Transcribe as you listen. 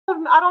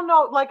I don't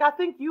know. Like, I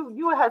think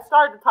you had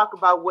started to talk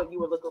about what you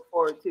were looking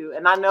forward to,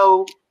 and I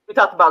know we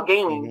talked about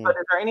gaming, but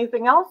is there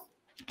anything else?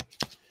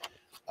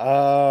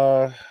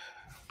 I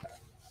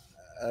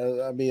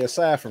mean,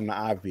 aside from the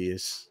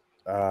obvious,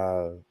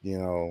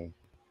 COVID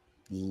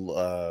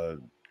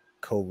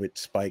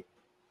spike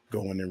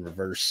going in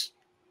reverse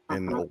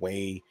in a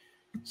way,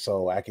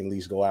 so I can at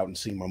least go out and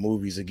see my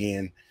movies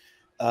again.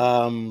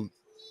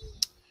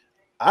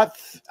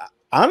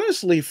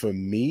 Honestly, for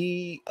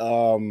me,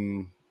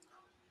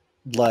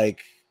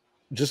 like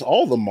just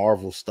all the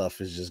Marvel stuff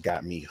has just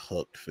got me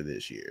hooked for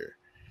this year.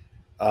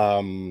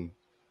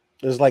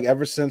 It's like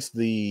ever since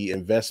the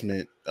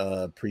investment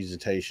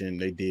presentation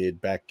they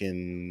did back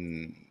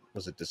in,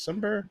 was it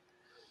December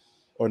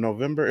or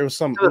November? It was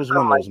one of those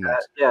months.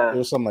 Yeah. It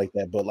was something like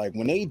that. But like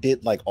when they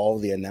did like all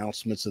the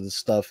announcements of the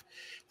stuff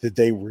that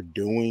they were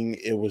doing,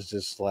 it was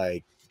just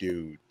like,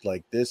 dude,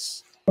 like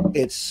this,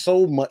 it's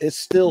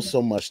still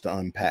so much to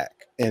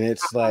unpack. And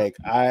it's like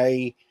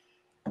I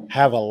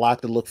have a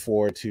lot to look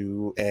forward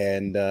to.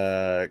 And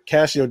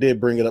Cassio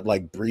did bring it up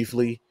like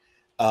briefly.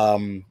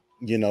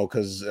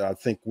 Because I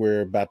think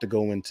we're about to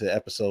go into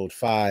episode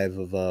 5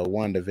 of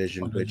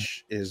WandaVision,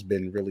 which has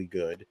been really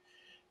good.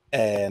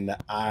 And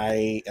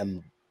I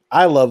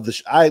love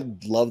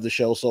the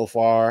show so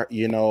far.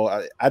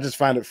 I just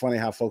find it funny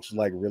how folks are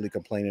like really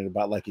complaining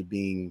about like it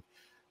being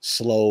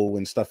slow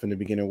and stuff in the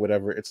beginning or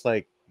whatever. It's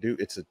like, dude,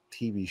 it's a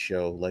TV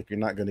show. Like you're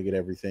not going to get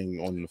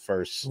everything on the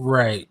first 2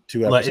 episodes.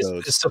 Like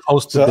it's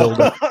supposed to build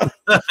up.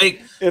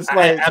 Like, it's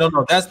like I don't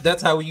know.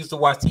 That's how we used to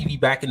watch TV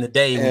back in the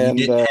day when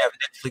you didn't have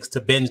Netflix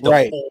to binge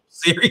the whole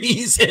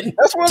series. And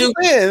that's what I'm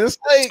saying. It's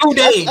like 2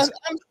 days.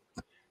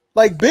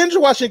 Like binge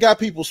watching got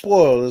people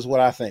spoiled is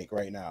what I think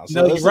right now.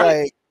 So no, it's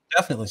right. like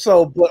Definitely.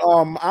 So, but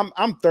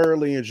I'm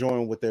thoroughly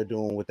enjoying what they're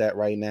doing with that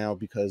right now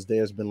because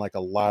there's been like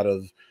a lot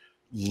of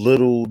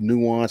little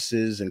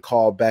nuances and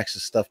callbacks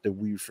and stuff that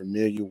we're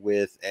familiar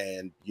with,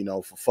 and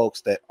for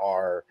folks that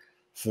are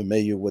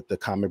familiar with the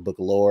comic book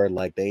lore,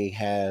 like they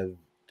have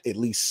at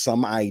least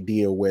some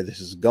idea where this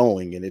is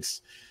going, and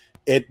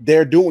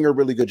they're doing a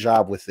really good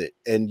job with it.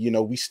 And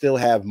we still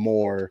have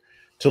more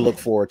to look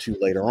forward to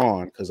later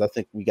on because I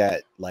think we got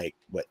like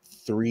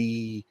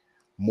 3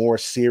 more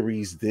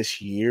series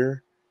this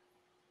year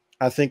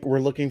I think we're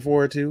looking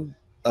forward to,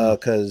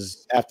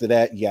 because after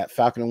that you got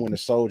Falcon and Winter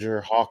Soldier,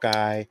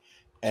 Hawkeye,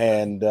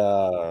 and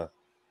I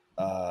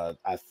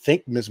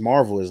think Ms.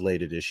 Marvel is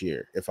later this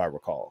year if I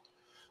recall.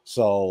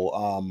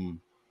 So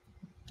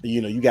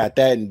you got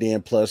that, and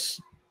then plus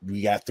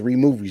we got 3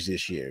 movies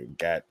this year. We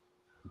got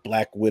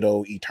Black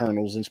Widow,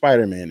 Eternals, and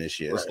Spider-Man this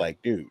year. Right. It's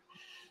like, dude.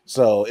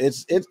 So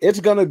it's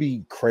gonna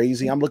be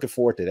crazy. I'm looking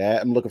forward to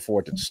that. I'm looking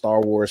forward to the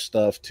Star Wars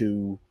stuff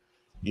too,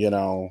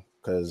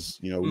 because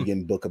we're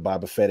getting Book of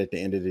Boba Fett at the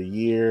end of the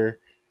year.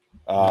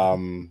 I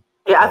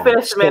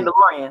finished The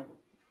Mandalorian.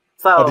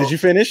 So did you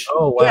finish?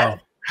 Oh wow.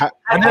 Yeah.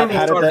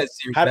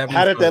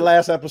 How did that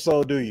last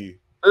episode do you?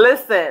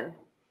 Listen,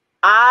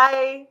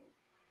 I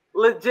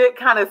legit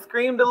kind of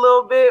screamed a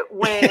little bit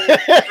when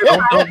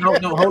hold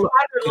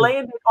Snyder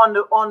landed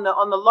on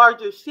the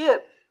larger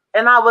ship,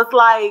 and I was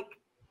like,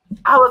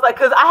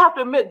 because I have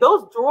to admit,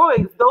 those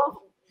droids,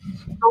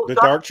 those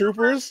dark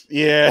troopers,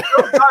 yeah,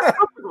 those dark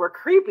troopers were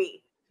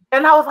creepy,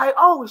 and I was like,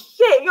 oh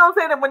shit, you know what I'm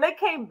saying? And when they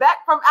came back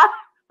from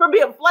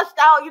being flushed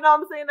out, you know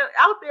what I'm saying,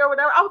 out there or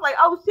whatever, I was like,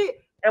 oh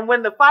shit. And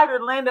when the fighter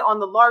landed on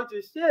the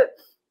larger ship,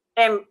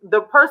 and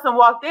the person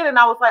walked in, and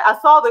I was like, I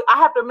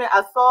have to admit,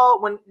 I saw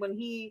when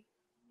he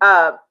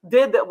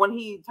did that, when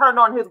he turned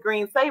on his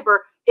green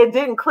saber, it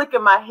didn't click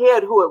in my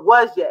head who it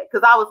was yet,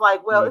 because I was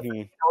like, well, it's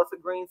a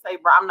green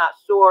saber. I'm not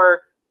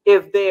sure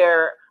if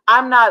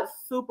I'm not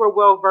super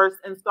well versed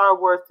in Star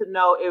Wars to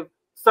know if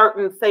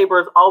certain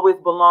sabers always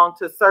belong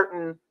to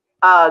certain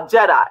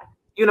Jedi.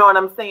 You know what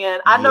I'm saying?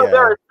 I know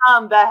there are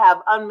some that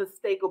have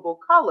unmistakable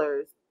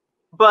colors,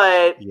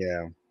 but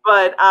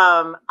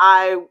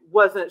I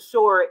wasn't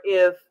sure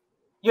if,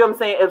 you know what I'm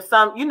saying, if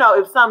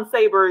some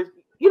sabers,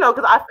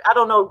 because I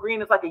don't know if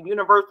green is like a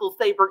universal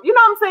saber. You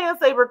know what I'm saying?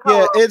 Saber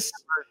color. Yeah, it's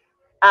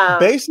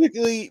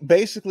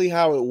basically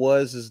how it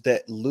was is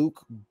that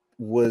Luke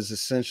was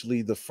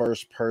essentially the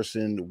first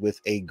person with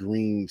a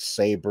green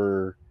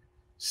saber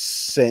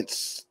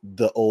since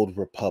the Old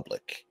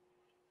Republic.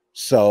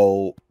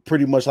 So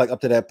pretty much like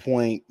up to that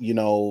point,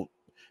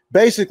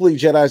 basically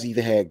Jedi's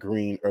either had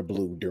green or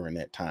blue during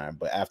that time.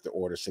 But after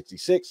Order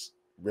 66,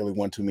 really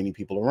wasn't too many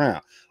people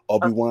around.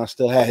 Obi-Wan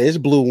still had his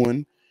blue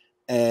one.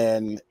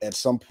 And at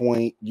some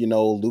point,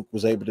 Luke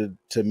was able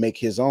to make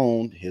his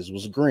own. His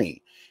was green.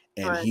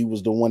 And he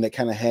was the one that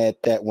kind of had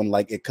that one,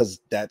 like it, because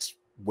that's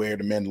where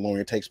the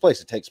Mandalorian takes place.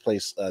 It takes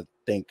place, I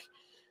think,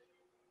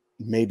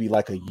 maybe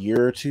like a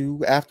year or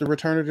 2 after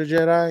Return of the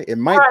Jedi.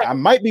 I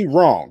might be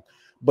wrong,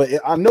 but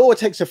I know it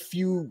takes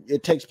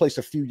place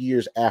a few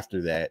years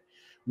after that,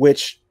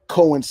 which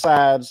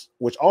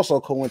also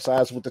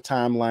coincides with the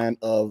timeline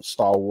of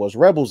Star Wars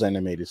Rebels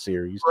animated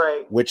series,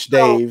 which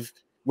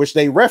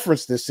they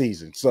referenced this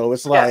season. So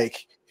it's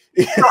like,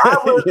 So I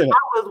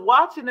was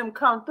watching him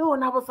come through,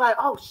 and I was like,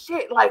 oh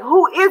shit, like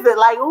who is it?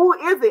 Like who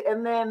is it?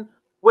 And then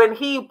when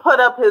he put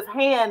up his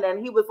hand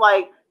and he was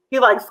like, he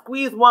like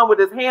squeezed one with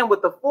his hand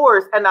with the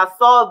force, and I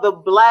saw the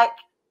black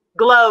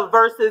glove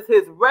versus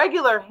his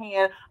regular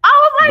hand.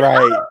 I was like,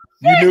 right. oh,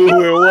 you knew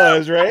who it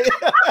was, right? I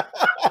was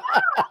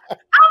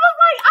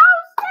like, oh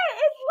shit,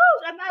 it's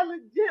Luke. And I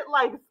legit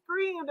like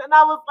screamed, and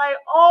I was like,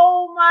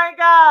 oh my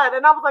God.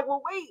 And I was like,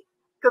 well, wait,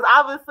 because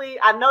obviously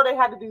I know they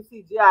had to do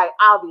CGI,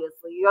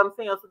 obviously. You know what I'm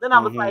saying? So then I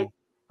was like,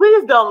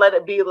 please don't let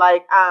it be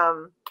like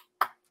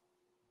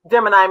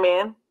Gemini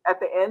Man at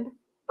the end.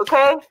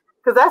 Okay?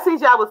 Because that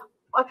CGI was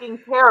fucking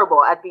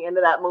terrible at the end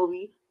of that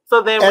movie.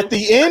 So then at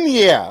the end,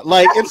 yeah,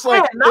 like it's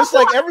like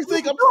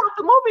everything. The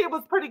movie it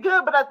was pretty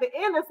good, but at the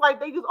end, it's like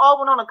they just all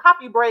went on a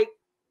coffee break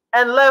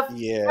and left.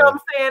 Yeah, you know what I'm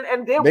saying,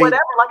 and did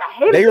whatever. Like I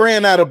hated. They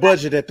ran out of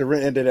budget at the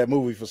end of that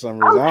movie for some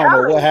reason. I don't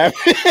know what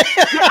happened.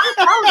 Yeah, I'm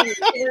telling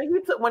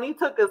you, when he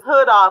took his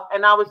hood off,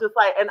 and I was just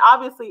like, and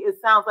obviously it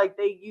sounds like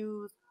they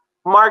used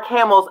Mark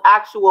Hamill's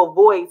actual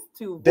voice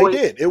to. They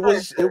did. It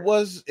was yeah,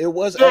 actually so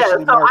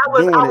Mark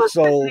doing I was it.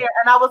 So there,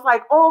 and I was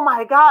like, oh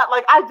my God,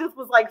 like I just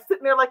was like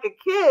sitting there like a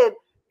kid.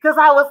 Because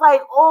I was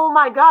like, oh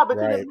my God, but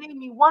then it made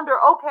me wonder,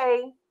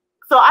 okay,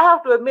 so I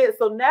have to admit,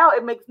 so now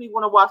it makes me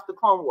want to watch the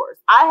Clone Wars.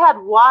 I had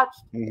watched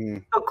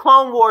the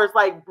Clone Wars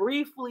like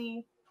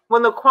briefly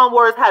when the Clone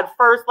Wars had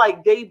first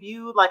like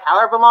debuted, like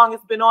however long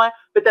it's been on,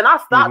 but then I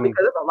stopped because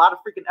there's a lot of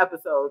freaking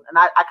episodes and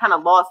I kind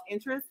of lost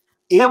interest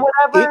in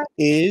whatever.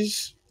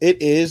 It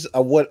is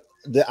what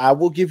I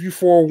will give you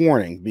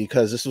forewarning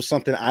because this was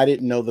something I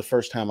didn't know the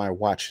first time I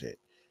watched it.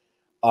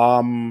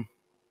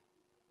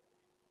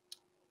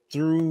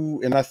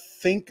 And I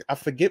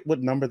forget what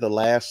number the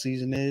last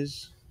season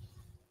is.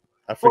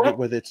 I forget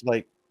whether it's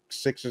like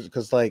 6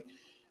 because like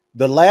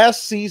the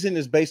last season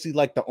is basically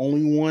like the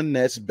only one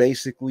that's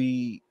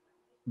basically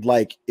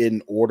like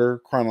in order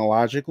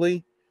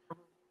chronologically.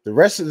 The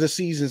rest of the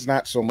season's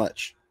not so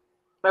much.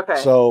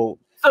 Okay. So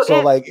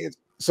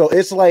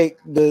it's like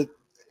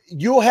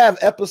you'll have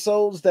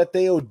episodes that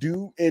they'll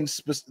do in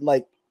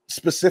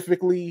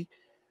specifically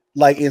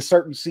like in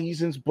certain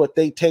seasons, but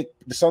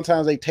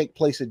sometimes they take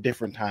place at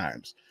different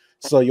times.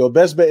 So your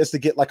best bet is to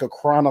get like a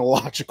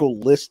chronological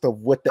list of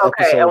what the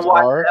episodes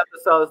are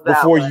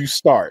before you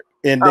start.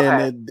 And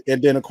then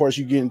of course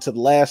you get into the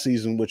last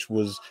season, which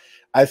was,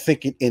 I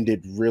think it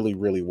ended really,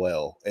 really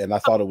well. And I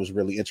thought it was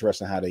really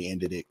interesting how they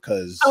ended it.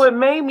 So it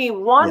made me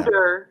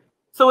wonder. Yeah.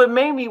 So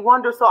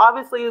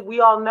obviously we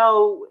all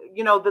know,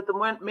 that the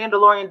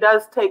Mandalorian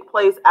does take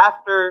place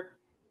after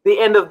the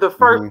end of the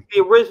first,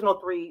 the original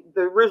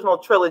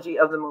trilogy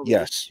of the movie.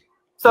 Yes.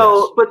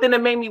 So, but then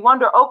it made me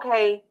wonder,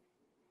 okay,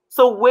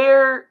 so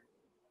where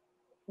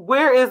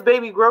is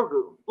baby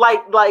Grogu?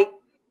 Like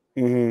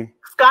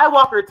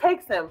Skywalker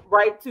takes him,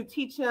 right, to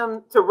teach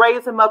him, to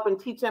raise him up and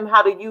teach him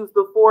how to use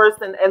the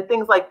Force and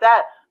things like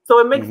that. So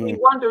it makes me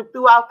wonder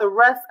throughout the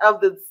rest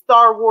of the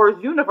Star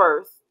Wars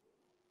universe,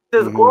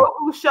 does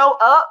Grogu show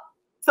up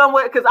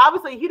somewhere? Because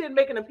obviously he didn't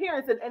make an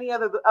appearance in any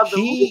other of the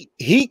movies.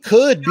 He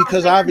could,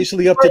 because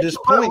obviously up to this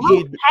point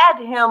he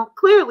had him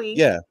clearly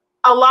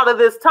a lot of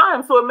this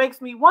time. So it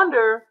makes me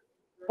wonder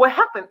what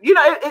happened.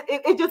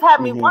 It just had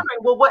me wondering,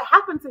 well, what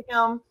happened to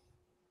him?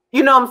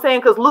 You know what I'm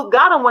saying? Because Luke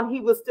got him when he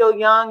was still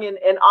young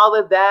and all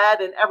of that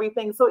and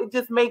everything. So it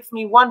just makes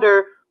me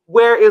wonder,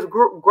 where is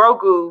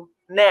Grogu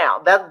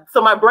now?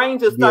 So my brain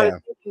just started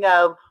thinking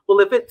of, well,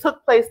 if it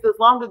took place this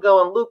long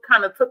ago and Luke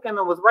kind of took him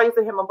and was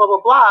raising him and blah,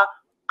 blah, blah,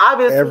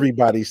 obviously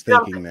everybody's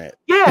thinking that.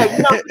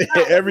 Yeah.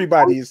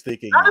 Everybody is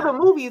thinking none of the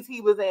movies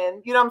he was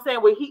in, you know what I'm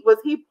saying? Was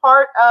he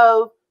part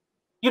of,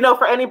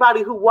 for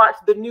anybody who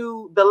watched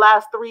the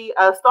last 3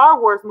 Star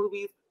Wars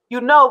movies,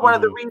 one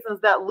of the reasons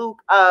that Luke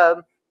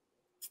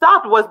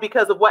stopped was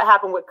because of what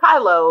happened with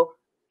Kylo,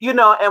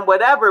 and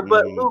whatever.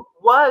 But Luke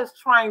was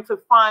trying to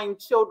find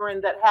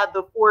children that had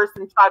the Force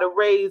and try to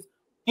raise,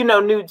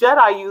 new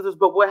Jedi users.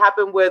 But what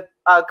happened with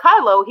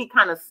Kylo, he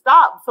kind of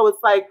stopped. So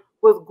it's like,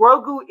 was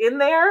Grogu in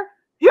there?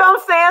 You know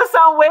what I'm saying?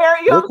 Somewhere.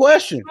 Good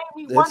question. It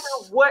made me wonder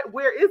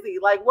where is he?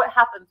 Like, what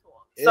happened to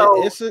him?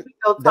 So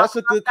that's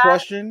a good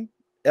question.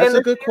 That's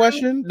a good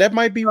question. That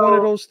might be one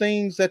of those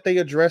things that they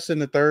address in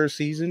the 3rd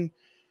season.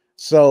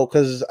 So,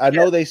 because I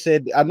know they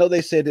said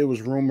it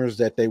was rumors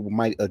that they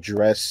might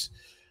address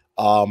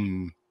how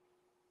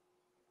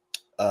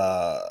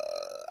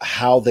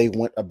they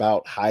went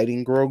about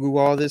hiding Grogu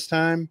all this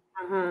time.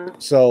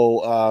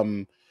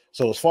 So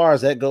as far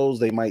as that goes,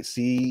 they might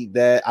see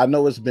that. I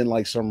know it's been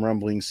like some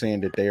rumbling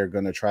saying that they are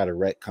going to try to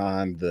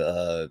retcon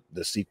the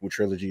sequel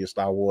trilogy of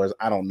Star Wars.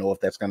 I don't know if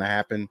that's going to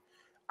happen.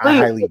 I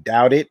highly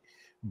doubt it,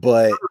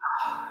 but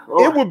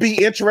it would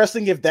be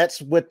interesting if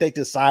that's what they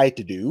decide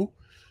to do.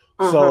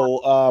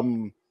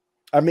 So,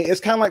 I mean,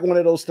 it's kind of like one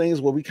of those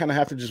things where we kind of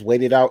have to just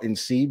wait it out and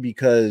see,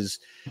 because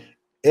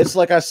it's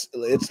like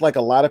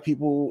a lot of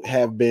people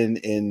have been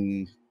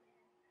in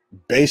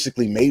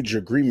basically major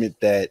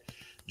agreement that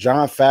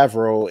Jon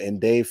Favreau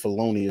and Dave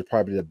Filoni is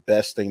probably the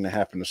best thing to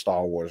happen to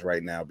Star Wars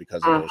right now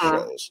because of those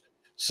shows.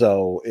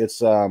 So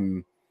it's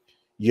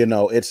You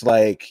know, it's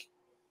like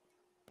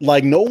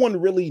no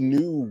one really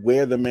knew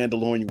where the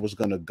Mandalorian was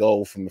going to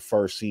go from the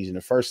first season.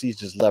 The first season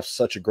just left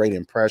such a great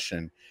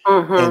impression.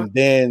 And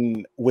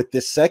then with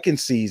the second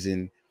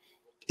season,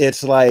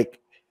 it's like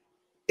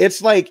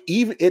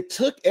even it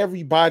took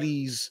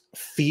everybody's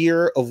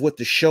fear of what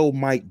the show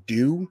might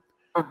do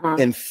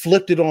and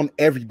flipped it on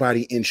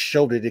everybody and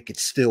showed that it could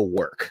still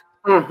work.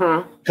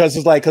 Because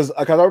it's like, because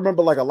I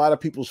remember like a lot of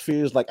people's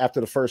fears, like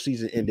after the first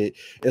season ended,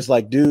 it's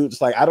like, dude,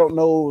 it's like, I don't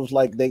know if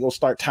like they gonna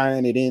start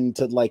tying it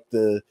into like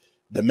the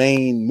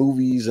main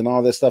movies and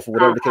all that stuff or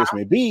whatever the case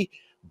may be,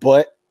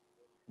 but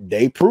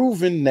they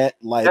proven that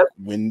like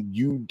when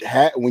you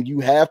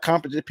have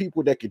competent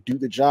people that could do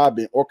the job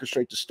and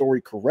orchestrate the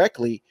story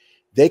correctly,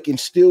 they can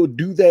still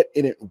do that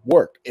and it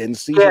worked. And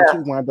season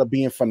 2 wound up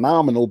being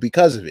phenomenal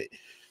because of it.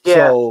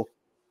 So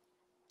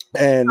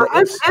and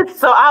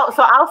so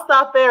I'll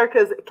stop there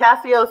because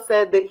Cassio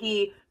said that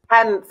he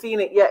hadn't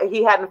seen it yet.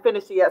 He hadn't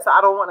finished it yet, so I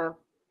don't want to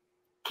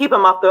keep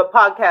him off the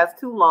podcast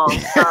too long.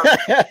 But,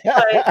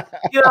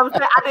 you know what I'm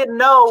saying? I didn't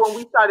know when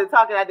we started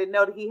talking. I didn't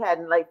know that he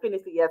hadn't like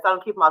finished it yet, so I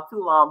don't keep him off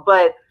too long.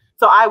 But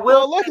so I will.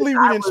 Well, luckily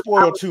we didn't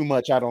spoil too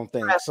much. I don't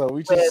think so.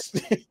 We just.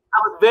 I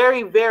was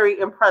very, very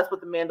impressed with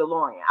the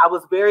Mandalorian. I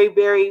was very,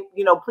 very,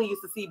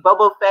 pleased to see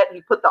Boba Fett.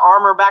 He put the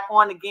armor back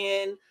on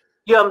again.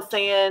 You know what I'm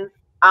saying?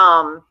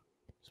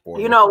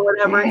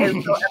 Whatever.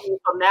 And so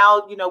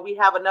now, we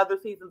have another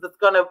season that's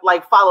gonna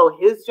like follow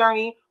his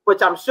journey,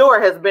 which I'm sure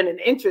has been an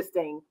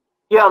interesting,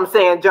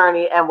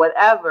 journey and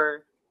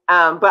whatever.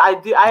 But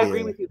I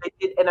agree with you.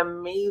 They did an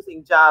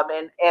amazing job,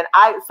 and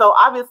so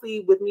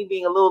obviously with me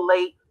being a little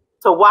late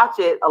to watch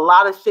it, a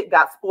lot of shit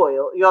got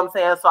spoiled. You know what I'm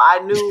saying? So I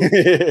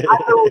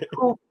knew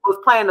who was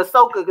playing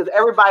Ahsoka because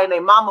everybody and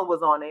their mama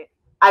was on it.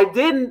 I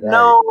didn't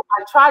know.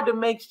 I tried to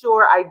make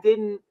sure I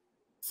didn't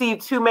see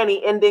too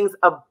many endings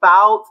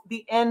about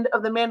the end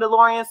of The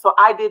Mandalorian. So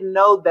I didn't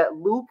know that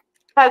Luke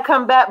had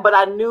come back, but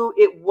I knew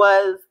it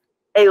was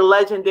a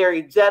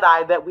legendary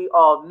Jedi that we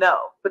all know.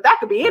 But that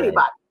could be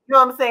anybody. You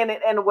know what I'm saying?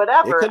 And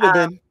whatever. It could have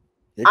been.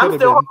 I'm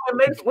still hoping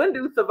Mace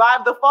Windu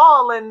survived the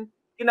fall and,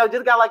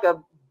 just got like a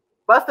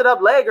busted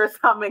up leg or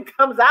something and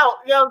comes out,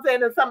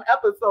 in some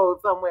episode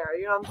somewhere.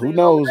 You know what I'm saying? Who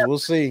knows? We'll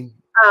see.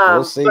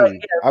 We'll see. But,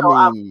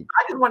 I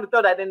just wanted to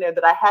throw that in there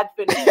that I had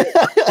finished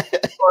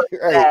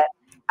it.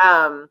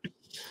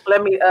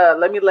 Let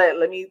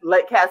me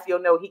let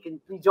Cassio know he can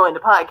rejoin the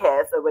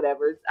podcast or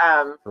whatever.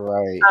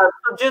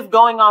 So just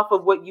going off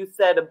of what you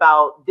said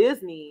about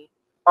Disney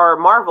or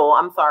Marvel,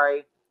 I'm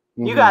sorry.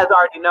 You guys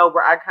already know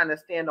where I kind of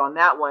stand on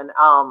that one.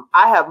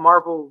 I have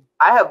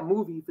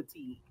movie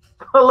fatigue.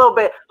 A little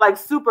bit like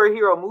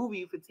superhero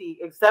movie fatigue,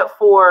 except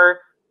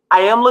for I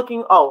am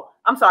looking. Oh,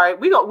 I'm sorry.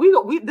 We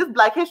this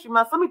Black History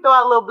Month. So let me throw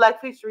out a little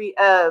Black History.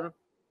 Let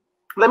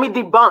me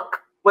debunk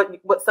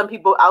what some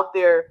people out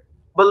there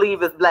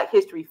believe is Black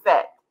History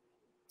fact.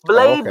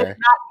 Blade did not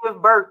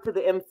give birth to the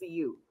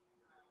MCU.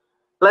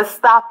 Let's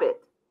stop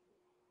it.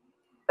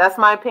 That's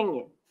my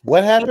opinion.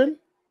 What happened?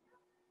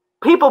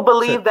 People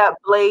believe that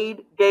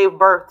Blade gave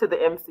birth to the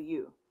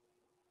MCU.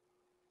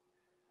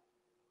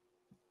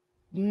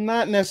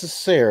 Not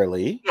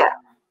necessarily.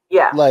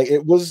 Yeah. Like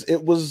it was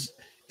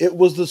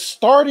the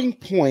starting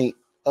point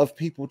of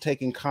people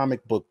taking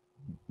comic book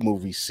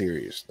movies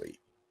seriously.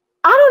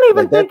 I don't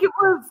even think it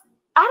was.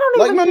 I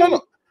don't even think.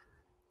 No.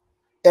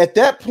 At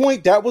that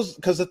point, that was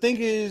because the thing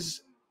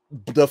is,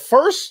 the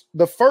first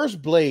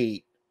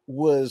Blade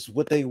was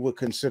what they would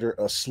consider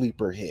a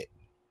sleeper hit.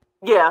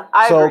 Yeah,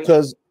 I agree.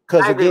 Because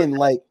again,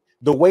 like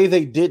the way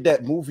they did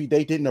that movie,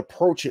 they didn't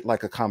approach it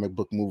like a comic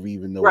book movie,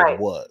 even though it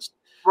was.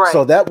 Right.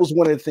 So that was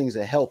one of the things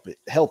that helped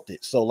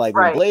it. So like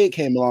when Blade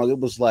came along, it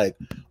was like,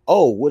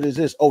 oh, what is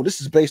this? Oh, this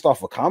is based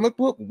off a comic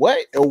book?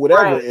 What? Or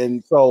whatever. Right.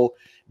 And so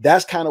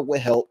that's kind of what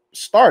helped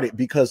start it,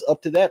 because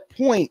up to that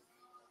point,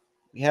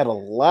 we had a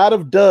lot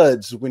of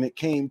duds when it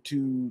came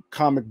to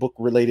comic book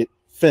related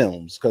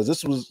films.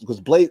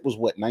 Because Blade was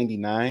what,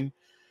 99?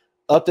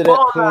 Up to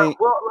that point.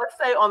 Well, let's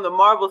say on the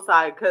Marvel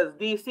side, because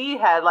DC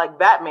had like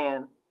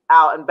Batman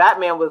out, and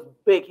Batman was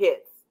big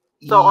hits.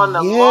 So on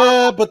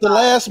the but the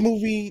last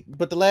movie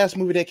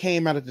that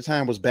came out at the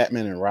time was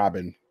Batman and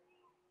Robin.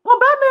 Well,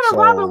 Batman and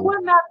Robin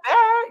wasn't that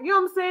bad. You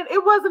know what I'm saying?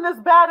 It wasn't as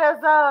bad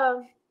as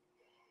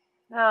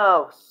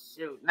oh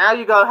shoot. Now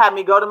you're gonna have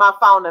me go to my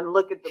phone and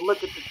look at the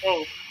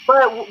thing.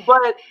 But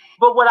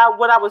what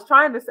I was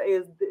trying to say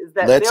is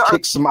that let's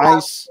kick some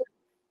ice.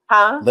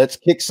 Huh? Let's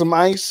kick some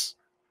ice.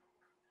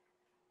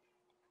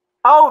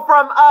 Oh,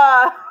 from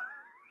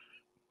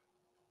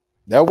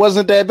that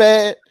wasn't that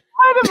bad.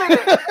 Wait a minute.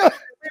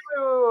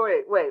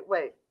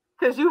 Wait.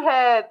 Because you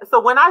had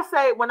when I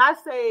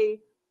say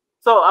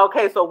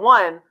so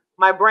one,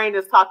 my brain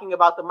is talking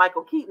about the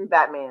Michael Keaton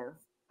Batman.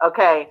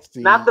 Okay,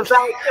 not the Val.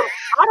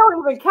 I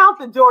don't even count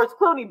the George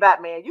Clooney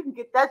Batman. You can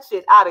get that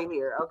shit out of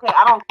here. Okay,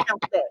 I don't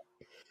count that.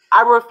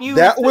 I refuse.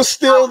 That was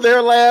still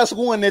their last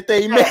one that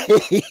they made.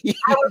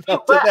 I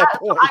know.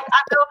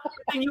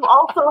 And you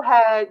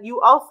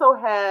also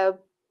have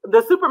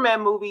the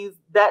Superman movies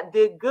that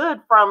did good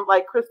from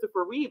like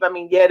Christopher Reeve. I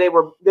mean, yeah, they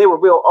were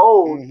real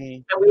old,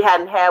 and we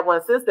hadn't had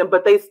one since then,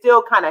 but they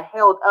still kind of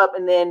held up.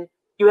 And then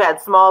you had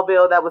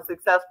Smallville that was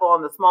successful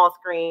on the small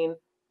screen,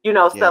 you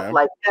know, stuff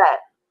like that.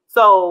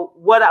 So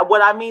what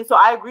I mean, so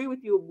I agree with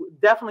you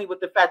definitely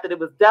with the fact that it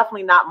was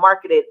definitely not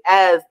marketed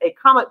as a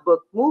comic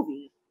book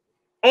movie.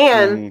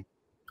 And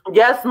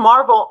yes,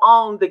 Marvel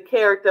owned the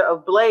character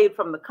of Blade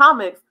from the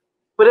comics,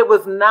 but it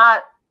was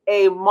not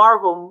a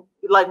Marvel,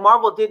 like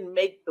Marvel didn't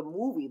make the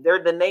movie.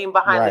 They're the name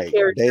behind the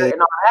character and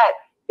all that.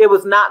 It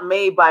was not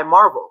made by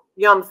Marvel.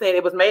 You know what I'm saying?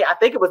 It was made, I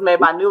think it was made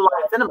by New Line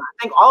Cinema. I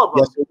think all of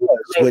them. Yes, it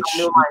was.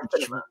 New Line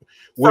Cinema.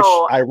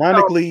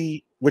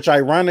 Which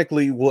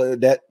ironically,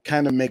 that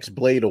kind of makes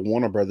Blade a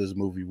Warner Brothers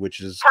movie,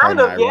 which is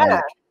kind of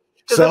ironic.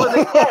 So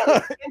it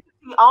was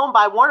owned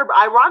by Warner.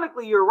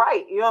 Ironically, you're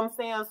right. You know what I'm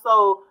saying?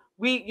 So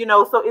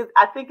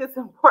I think it's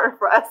important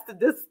for us to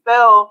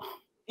dispel,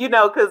 you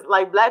know, because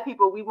like Black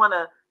people, we want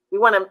to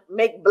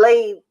make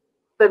Blade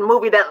the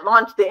movie that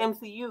launched the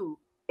MCU.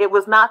 It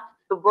was not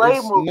the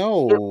Blade movie.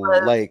 No, it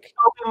was like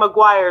Tobey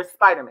Maguire's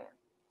Spider-Man.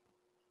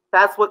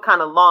 That's what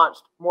kind of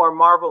launched more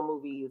Marvel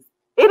movies.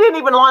 It didn't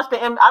even launch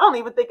I don't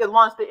even think it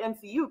launched the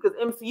MCU, because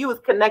MCU is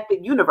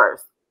connected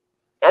universe.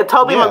 And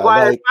Tobey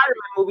Maguire's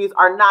Spider-Man movies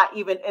are not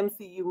even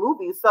MCU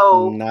movies.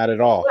 So not at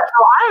all. So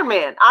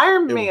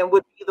Iron Man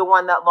would be the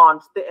one that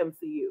launched the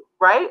MCU,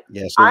 right?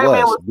 Yes, it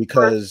was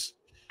because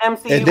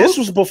MCU and this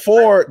was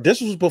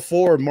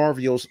before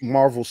Marvel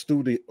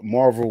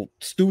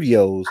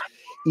Studios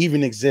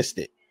even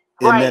existed.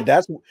 And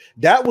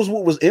that was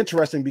what was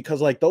interesting,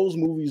 because like those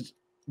movies,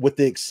 with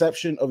the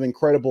exception of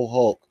Incredible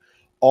Hulk,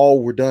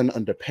 all were done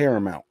under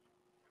Paramount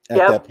at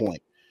that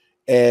point.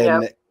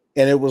 And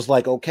it was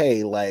like,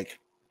 okay, like,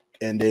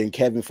 and then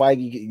Kevin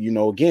Feige, you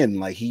know, again,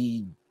 like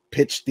he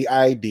pitched the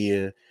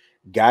idea,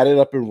 got it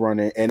up and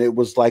running, and it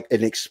was like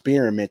an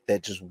experiment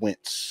that just went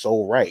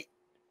so right,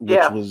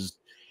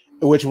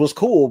 which was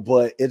cool.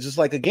 But it's just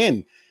like,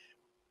 again,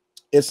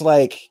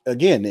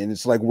 and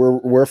it's like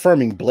we're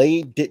affirming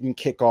Blade didn't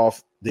kick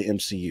off the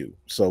MCU,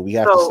 so we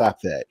have to stop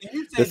that.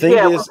 The thing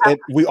is,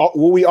 what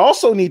we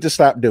also need to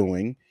stop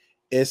doing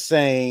is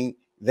saying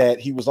that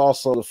he was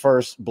also the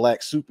first Black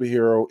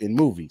superhero in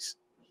movies.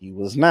 He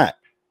was not.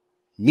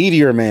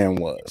 Meteor Man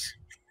was.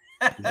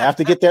 You have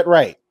to get that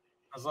right.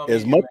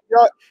 As much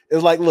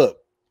it's like, look,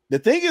 the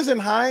thing is, in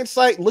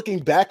hindsight, looking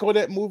back on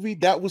that movie,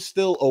 that was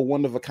still a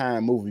one of a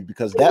kind movie,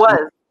 because that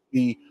would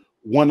be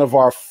one of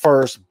our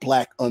first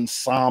Black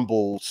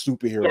ensemble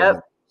superhero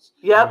movies.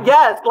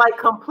 Yes, like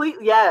complete.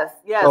 Yes.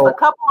 So, a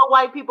couple of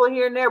white people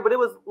here and there, but it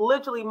was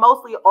literally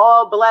mostly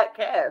all Black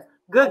cast.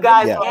 Good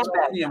guys and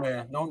bad. Yeah,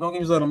 man. Don't get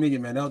me started on Media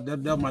Man.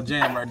 That was my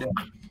jam right there.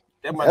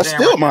 That's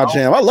still my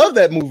jam. I love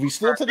that movie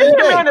still to this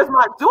day. Man is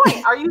my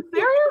joint. Are you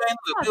serious?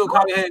 Bill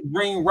Cosby had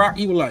Green Rock.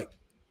 He was like,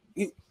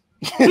 he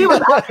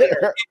was out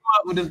there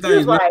with them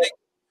things.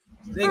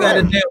 They got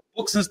the damn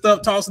books and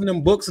stuff, tossing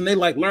them books, and they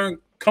like learn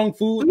kung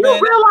fu. You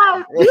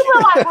realize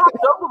how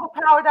dope of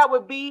a power that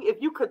would be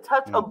if you could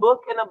touch a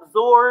book and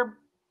absorb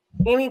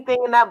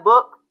anything in that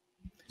book.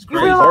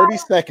 30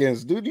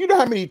 seconds, dude. You know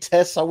how many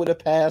tests I would have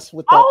passed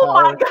with that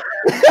power? My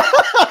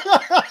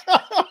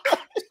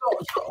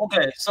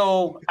God.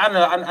 So I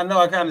know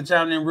I kind of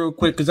chimed in real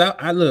quick, because I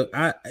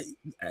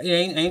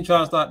ain't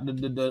trying to start a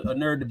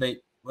nerd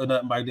debate or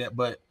nothing like that.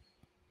 But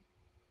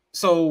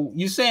so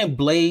you saying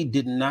Blade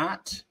did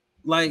not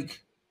start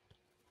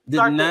the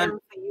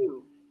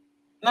MCU?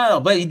 No,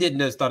 but he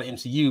didn't start the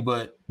MCU.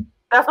 But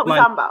that's what we're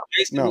talking about.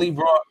 Basically,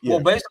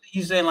 basically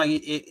you saying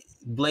like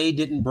Blade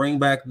didn't bring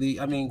back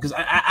because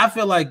I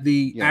feel like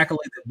the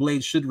accolade that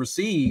Blade should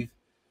receive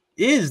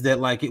is that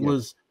like it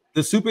was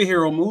the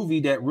superhero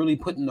movie that really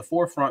put in the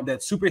forefront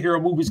that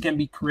superhero movies can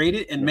be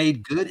created and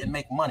made good and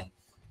make money.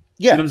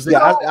 Yeah, you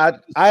know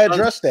I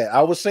addressed that.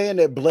 I was saying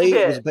that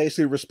Blade was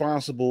basically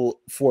responsible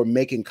for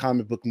making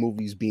comic book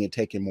movies being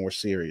taken more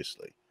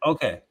seriously.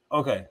 Okay.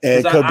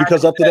 And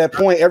because up to that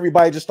point,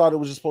 everybody just thought it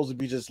was just supposed to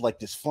be just like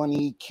this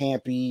funny,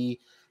 campy,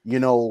 you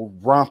know,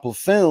 romp of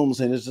films,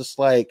 and it's just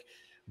like,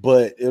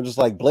 but it was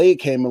like Blade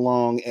came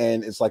along,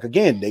 and it's like,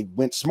 again, they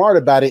went smart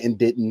about it and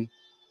didn't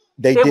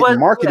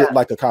market it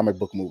like a comic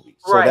book movie.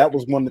 So that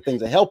was one of the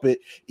things that helped it,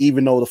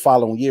 even though the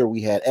following year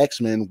we had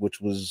X-Men,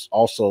 which was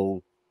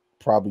also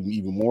probably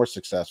even more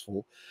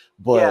successful.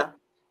 But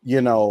you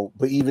know,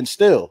 but even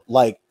still,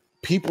 like,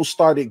 people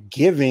started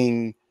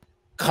giving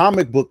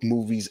comic book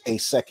movies a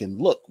second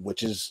look,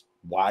 which is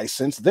why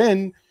since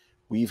then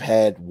we've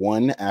had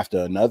one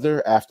after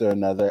another,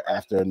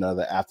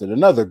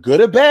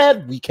 good or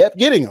bad, we kept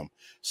getting them.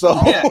 So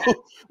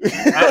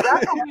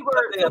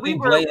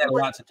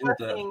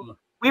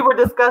we were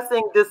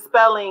discussing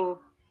dispelling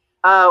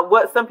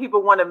what some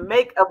people want to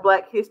make a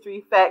Black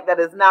History fact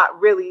that is not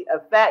really a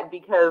fact,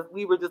 because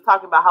we were just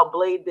talking about how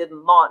Blade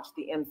didn't launch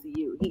the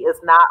MCU. He is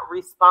not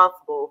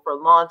responsible for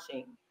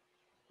launching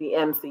the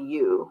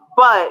MCU.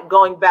 But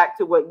going back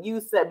to what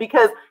you said,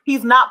 because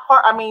he's not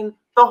part, I mean,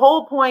 the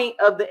whole point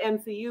of the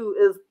MCU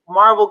is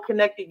Marvel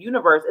Connected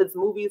Universe. It's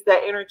movies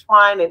that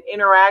intertwine and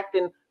interact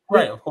and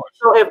Right, of course.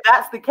 So if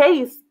that's the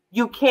case,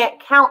 you can't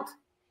count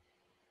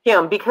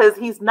him because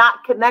he's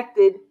not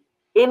connected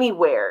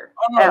anywhere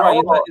at all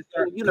in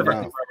the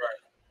universe.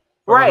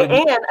 Right.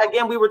 And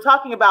again, we were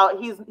talking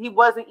about he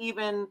wasn't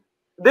even,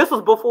 this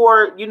was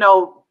before, you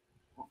know,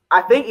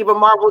 I think even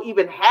Marvel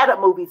even had a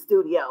movie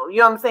studio. You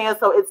know what I'm saying?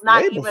 So it's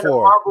not even a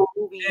Marvel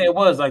movie. Yeah, it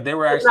was like they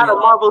were actually. It's not a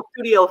Marvel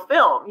studio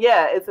film.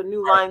 Yeah, it's a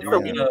new line. So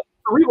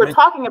we were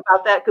talking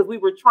about that because we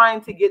were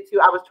trying to get to.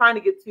 I was trying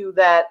to get to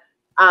that.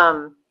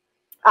 I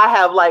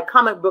have like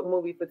comic book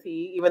movie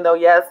fatigue, even though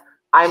yes,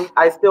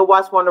 I still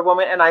watch Wonder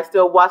Woman and I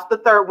still watch the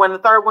third when the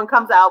third one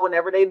comes out.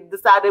 Whenever they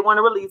decide they want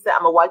to release it,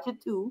 I'm gonna watch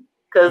it too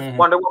because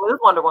Wonder Woman is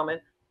Wonder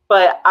Woman.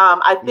 But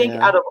I think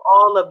out of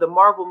all of the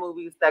Marvel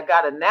movies that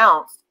got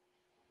announced,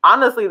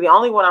 honestly, the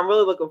only one I'm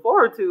really looking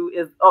forward to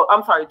is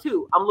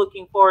two. I'm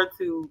looking forward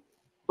to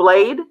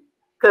Blade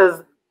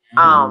because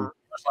I'm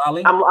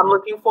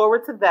looking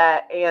forward to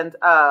that, and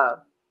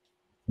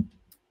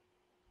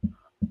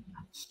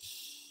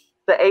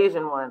the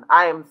Asian one.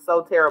 I am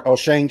so terrible. Oh,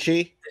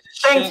 Shang-Chi.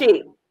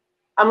 Shang-Chi.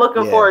 I'm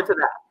looking forward to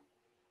that.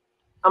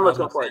 I'm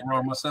looking forward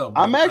to myself.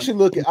 I'm actually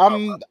looking.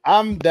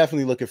 I'm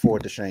definitely looking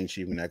forward to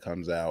Shang-Chi when that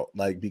comes out.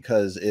 Like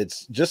because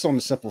it's just on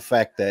the simple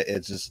fact that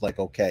it's just like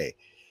okay.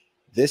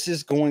 This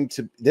is going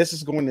to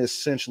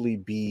essentially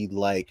be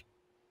like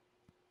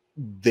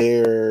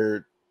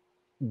they're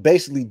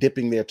basically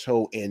dipping their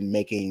toe in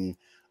making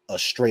a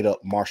straight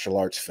up martial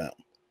arts film.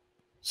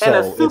 And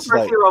a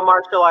superhero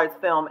martial arts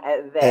film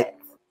at that.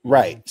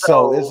 Right.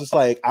 So it's just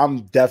like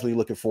I'm definitely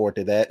looking forward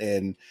to that.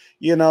 And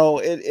you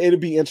know, it'd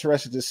be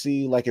interesting to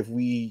see like if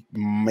we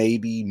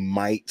maybe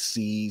might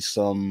see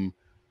some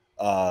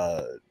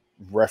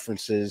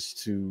references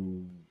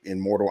to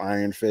Immortal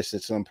Iron Fist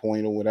at some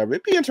point or whatever.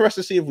 It'd be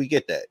interesting to see if we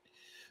get that,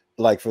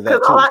 like for that too.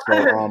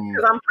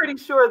 Because I'm pretty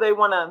sure they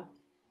want to.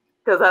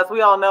 Because as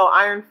we all know,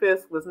 Iron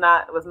Fist was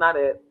not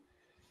it.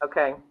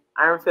 Okay,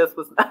 Iron Fist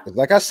was not.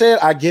 Like I said,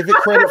 I give it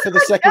credit for the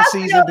second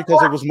season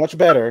because it was much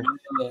better.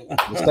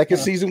 The second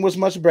season was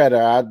much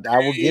better. I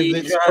will give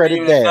it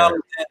credit there.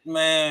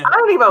 Man, I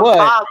don't even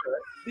bother.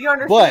 Do you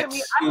understand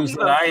me?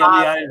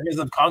 I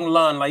visit Kung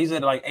Lun, like he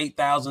said, like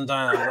 8,000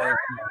 times. Like,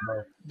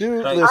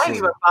 dude, listen, I ain't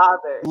even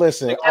bother.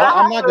 Listen,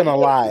 I'm not gonna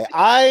lie.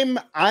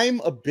 I'm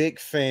a big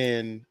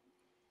fan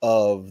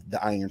of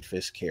the Iron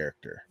Fist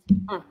character.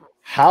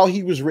 How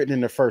he was written in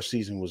the first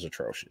season was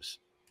atrocious,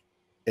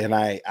 and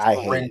I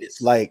hate it.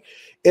 Like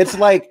it's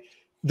like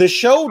the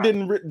show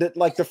didn't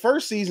like the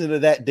first season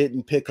of that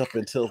didn't pick up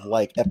until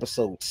like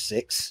episode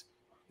 6.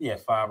 Yeah,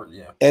 5.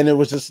 Yeah, and it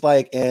was just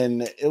like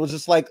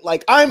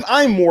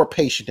I'm more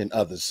patient than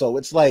others, so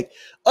it's like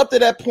up to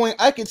that point,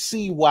 I could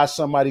see why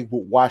somebody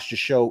would watch the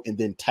show and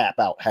then tap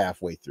out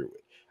halfway through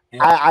it.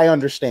 Yeah. I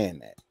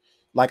understand that.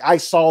 Like I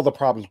saw the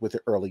problems with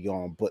it early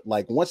on, but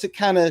like once it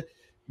kind of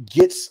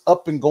gets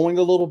up and going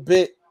a little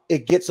bit,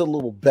 it gets a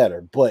little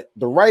better. But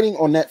the writing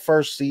on that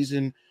first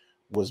season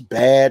was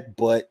bad,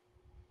 but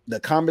the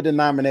common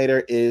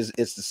denominator is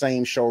it's the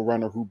same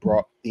showrunner who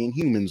brought the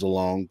Inhumans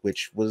along,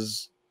 which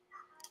was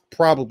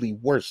probably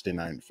worse than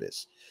Iron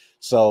Fist.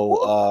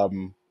 So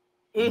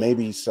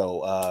maybe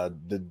so.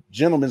 The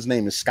gentleman's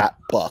name is Scott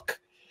Buck.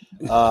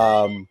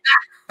 I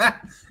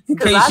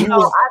think I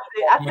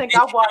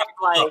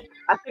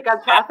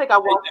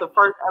watched the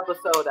first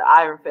episode of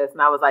Iron Fist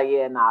and I was like,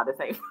 yeah, nah, this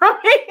ain't for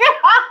me.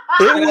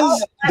 It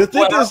was the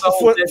thing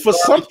is for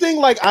something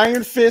like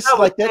Iron Fist,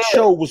 like that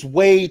show was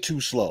way too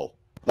slow.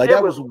 Like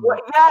that was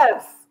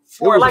yes.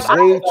 It was like,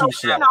 way too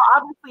slow. You know,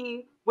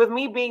 obviously with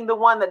me being the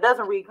one that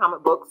doesn't read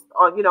comic books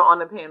on, you know, on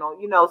the panel,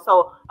 you know,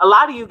 so a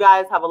lot of you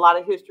guys have a lot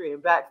of history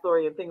and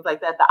backstory and things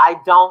like that I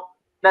don't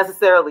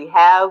necessarily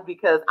have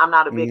because I'm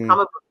not a big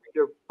comic book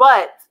reader,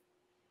 but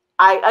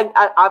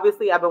I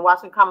obviously I've been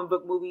watching comic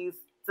book movies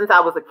since I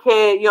was a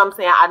kid. You know what I'm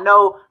saying? I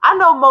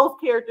know most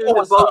characters in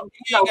both.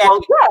 You know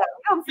what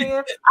I'm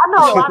saying? I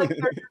know a lot of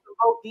characters in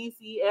both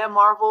DC and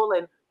Marvel,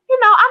 and you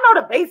know I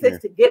know the basics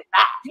to get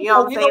back. You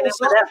know what I'm saying?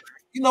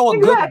 You know what?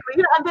 Exactly.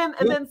 Good.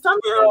 And then some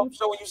things.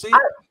 So when you see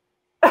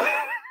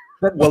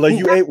well, are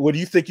you? Would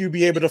you think you'd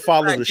be able to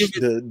follow the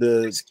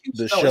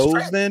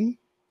shows then?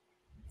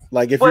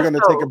 Like if you're gonna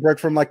take a break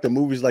from like the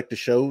movies, like the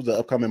shows, the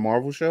upcoming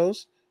Marvel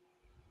shows.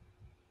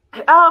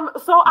 So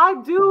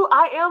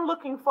I am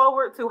looking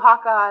forward to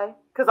Hawkeye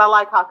because I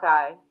like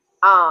Hawkeye.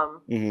 I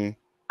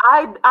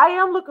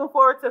am looking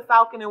forward to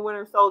Falcon and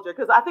Winter Soldier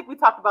because I think we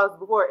talked about this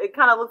before. It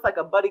kind of looks like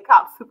a buddy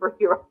cop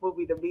superhero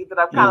movie to me that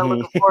I'm kind of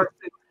looking forward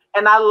to.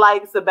 And I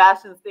like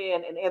Sebastian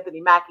Stan and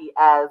Anthony Mackie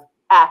as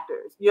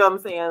actors. You know what I'm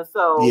saying?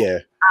 So yeah.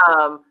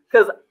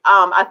 Because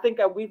I think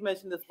we've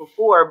mentioned this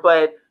before,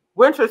 but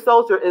Winter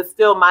Soldier is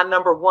still my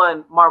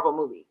 #1 Marvel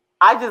movie.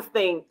 I just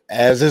think,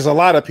 as is a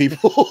lot of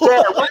people.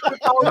 Yeah, Winter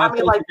Soldier. I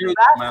mean, like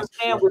Sebastian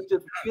Stan was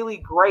just really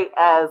great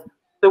as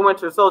the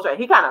Winter Soldier.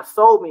 He kind of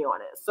sold me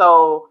on it,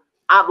 so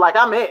I'm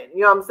in.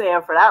 You know what I'm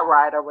saying, for that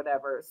ride or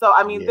whatever. So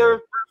I mean,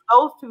 there's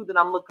those two that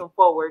I'm looking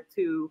forward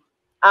to.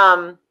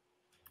 I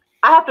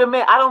have to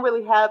admit, I don't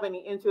really have any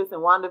interest in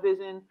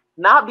WandaVision,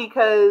 not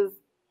because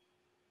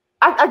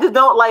I just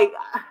don't like.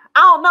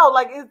 I don't know.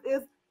 Like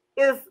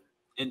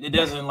it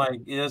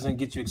doesn't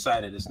get you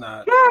excited. It's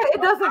not. Yeah,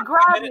 it doesn't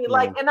grab me.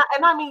 Like, and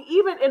I mean,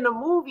 even in the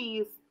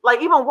movies,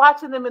 like even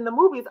watching them in the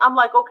movies, I'm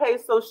like, okay,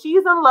 so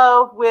she's in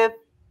love with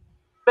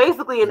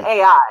basically an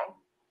AI.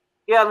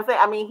 You know what I'm saying?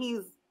 I mean,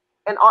 he's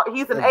an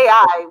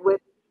AI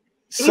with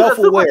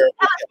self-aware,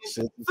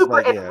 super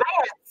advanced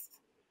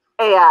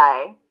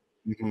AI.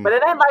 Mm-hmm. But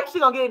it ain't like she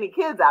gonna get any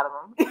kids out of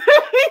him.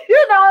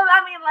 You know what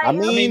I mean? Like, I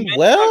mean,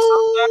 well,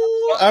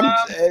 yeah,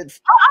 that's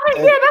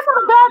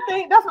not a bad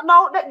thing.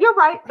 You're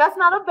right. That's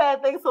not a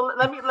bad thing. So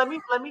let me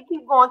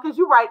keep going because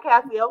you're right,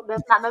 Cassio.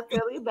 That's not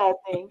necessarily a bad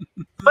thing.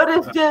 But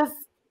it's just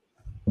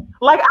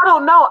like, I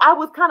don't know. I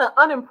was kind of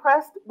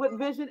unimpressed with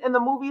Vision in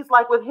the movies,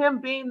 like with him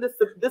being this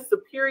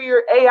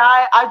superior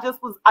AI.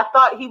 I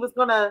thought he was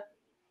gonna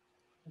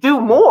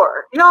do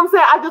more. You know what I'm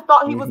saying? I just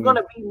thought he was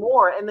gonna be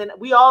more. And then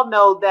we all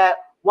know that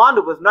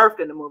Wanda was nerfed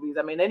in the movies.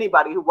 I mean,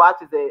 anybody who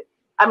watches it,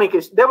 I mean,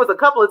 because there was a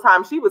couple of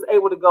times she was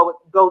able to go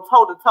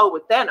toe to toe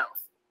with Thanos.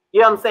 You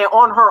know what I'm saying?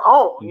 On her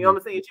own. You know what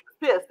I'm saying? She was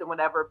pissed and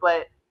whatever.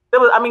 But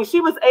she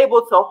was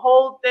able to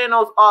hold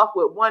Thanos off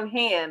with one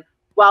hand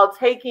while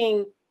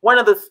taking one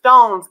of the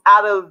stones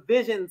out of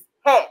Vision's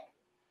head.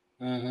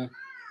 Mm-hmm.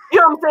 You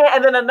know what I'm saying?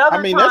 And then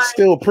another time, that's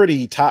still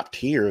pretty top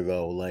tier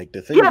though. Like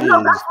the thing is, that's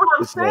what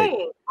I'm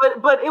saying.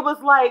 Like, but it was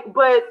like,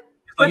 but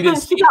then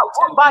she got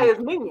whooped by his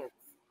minions.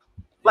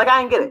 Like,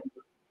 I didn't get it.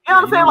 You know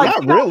what I'm saying?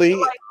 Like, not really.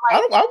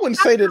 I wouldn't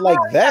say that like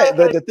that.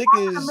 But the thing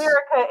is,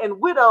 America and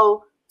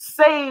Widow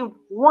saved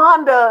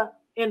Wanda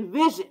and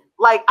Vision.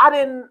 Like, I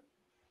didn't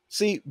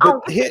see.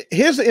 But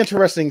here's the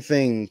interesting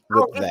thing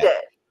with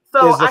that.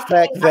 So is the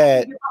fact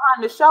that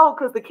behind the show,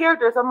 because the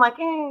characters, I'm like,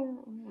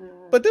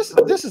 But this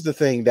is the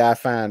thing that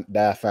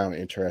I found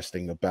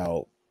interesting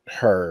about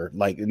her.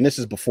 Like, and this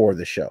is before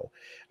the show.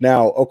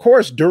 Now, of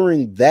course,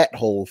 during that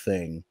whole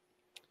thing,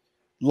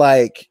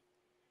 like,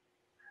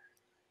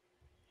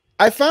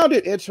 I found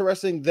it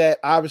interesting that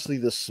obviously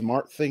the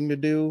smart thing to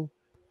do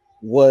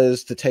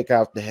was to take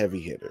out the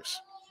heavy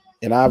hitters.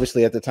 And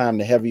obviously at the time,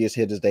 the heaviest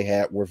hitters they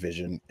had were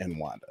Vision and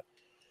Wanda.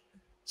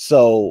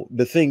 So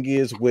the thing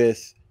is,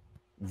 with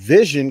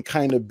Vision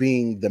kind of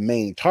being the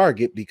main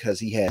target because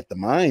he had the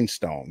Mind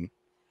Stone,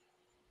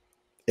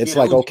 it's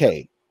like,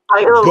 okay,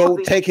 go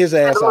take his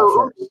ass out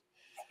first.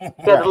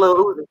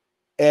 Right.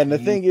 And the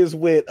thing is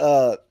with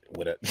but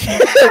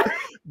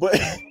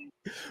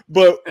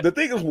the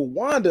thing is with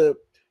Wanda,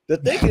 the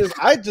thing is,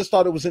 I just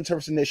thought it was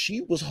interesting that she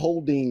was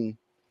holding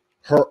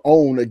her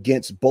own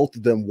against both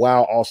of them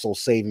while also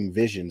saving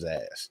Vision's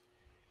ass.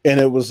 And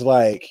it was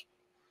like,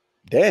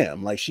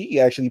 damn, like she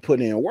actually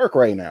putting in work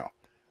right now.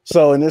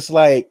 So it's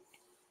like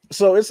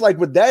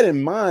with that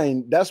in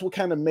mind, that's what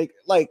kind of make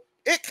like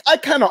it. I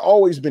kind of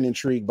always been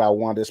intrigued by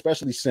Wanda,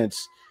 especially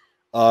since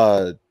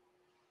after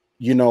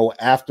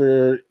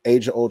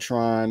Age of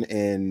Ultron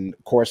and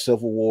of course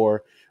Civil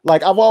War.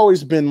 Like, I've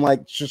always been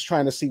like just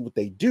trying to see what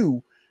they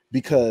do.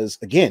 Because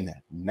again,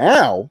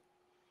 now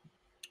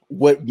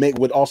what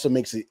also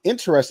makes it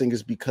interesting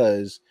is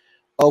because,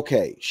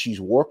 okay,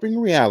 she's warping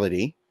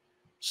reality,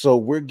 so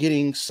we're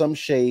getting some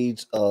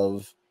shades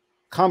of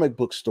comic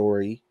book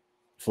story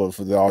for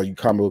all you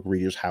comic book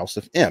readers, House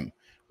of M,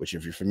 which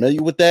if you're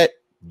familiar with that,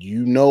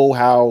 you know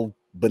how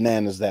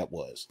bananas that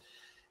was.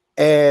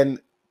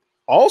 And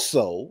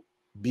also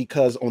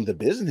because on the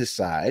business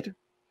side,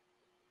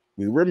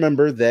 we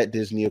remember that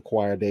Disney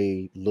acquired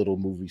a little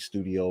movie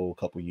studio a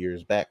couple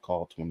years back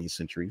called 20th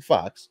Century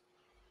Fox,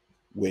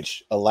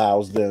 which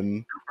allows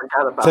them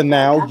to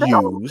now use. They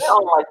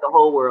don't like the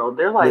whole world.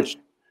 They're like,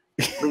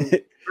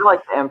 they're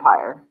like the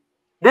empire.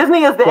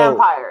 Disney is the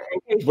empire.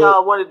 In case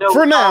y'all want to know.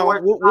 For now,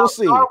 we'll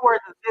see. Star Wars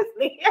is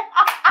Disney.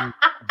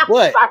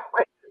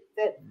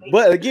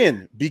 But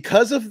again,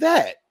 because of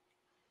that,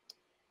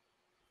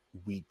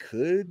 we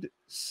could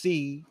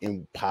see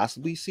and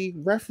possibly see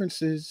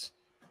references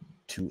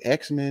to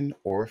X-Men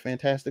or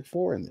Fantastic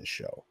Four in this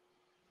show,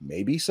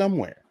 maybe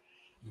somewhere.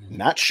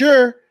 Not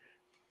sure,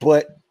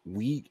 but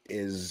we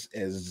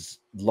as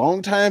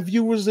longtime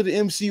viewers of the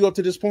MCU up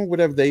to this point,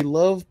 whatever, they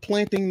love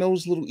planting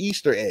those little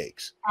Easter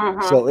eggs.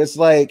 So it's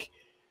like,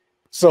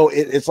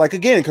 it's like,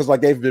 again, because like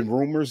they've been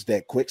rumors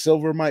that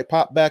Quicksilver might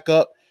pop back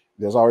up.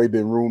 There's already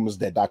been rumors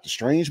that Doctor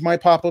Strange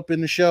might pop up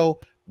in the show.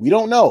 We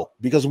don't know,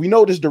 because we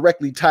know this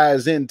directly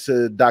ties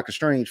into Doctor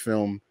Strange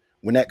film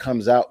when that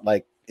comes out,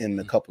 like in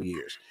a couple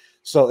years.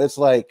 So it's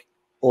like,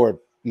 or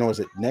no, is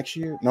it next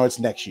year? No, it's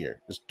next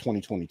year. It's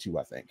 2022,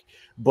 I think.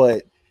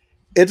 But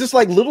it's just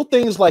like little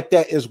things like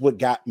that is what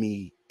got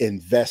me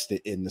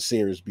invested in the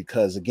series,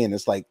 because again,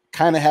 it's like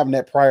kind of having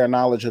that prior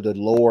knowledge of the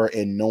lore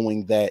and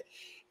knowing that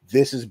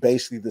this is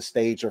basically the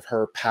stage of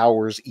her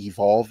powers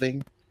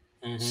evolving.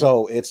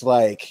 So it's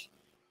like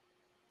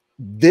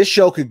this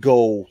show could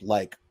go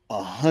like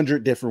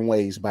 100 different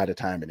ways by the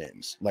time it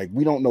ends. Like,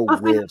 we don't know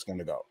where it's going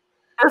to go.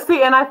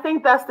 See, and I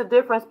think that's the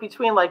difference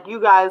between like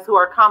you guys who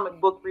are comic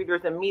book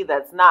readers and me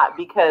that's not,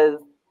 because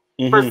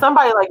for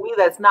somebody like me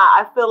that's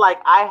not, I feel like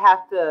I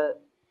have to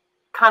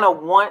kind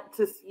of want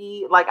to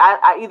see, like,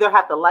 I either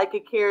have to like a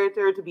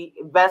character to be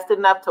invested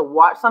enough to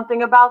watch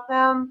something about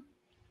them,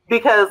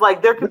 because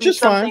like there could be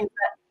some things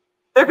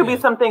that be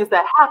some things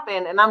that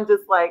happen, and I'm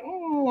just like,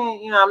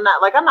 you know,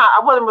 I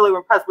wasn't really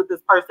impressed with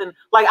this person.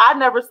 Like, I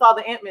never saw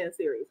the Ant-Man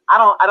series.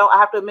 I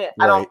have to admit,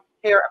 I don't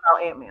care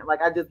about Ant-Man. Like,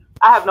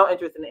 I have no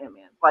interest in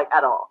Ant-Man, like,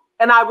 at all.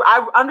 And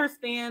I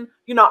understand,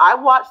 you know, I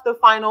watched the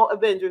final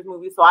Avengers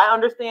movie, so I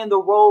understand the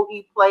role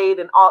he played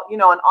and all, you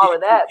know, and all of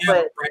that.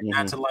 But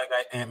not to like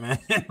Ant-Man,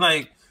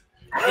 like,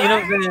 you know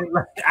what I'm saying?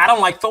 Like, I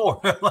don't like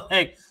Thor.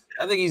 Like,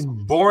 I think he's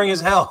boring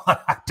as hell.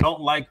 I don't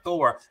like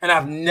Thor, and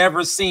I've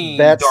never seen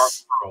Dark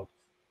World.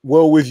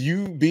 Well, with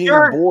you being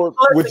bored,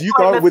 with you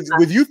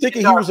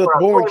thinking he was a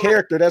boring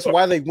character, that's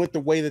why they went the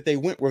way that they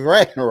went with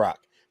Ragnarok.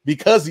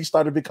 Because he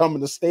started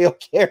becoming a stale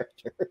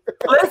character.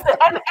 Listen,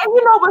 and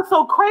you know what's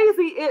so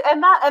crazy,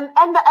 and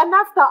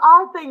that's the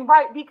odd thing,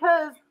 right?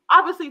 Because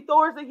obviously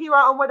Thor's a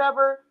hero and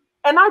whatever,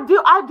 and I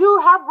do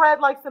have read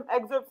like some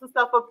excerpts and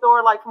stuff of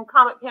Thor, like from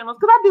comic panels,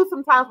 because I do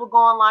sometimes will go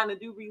online and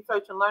do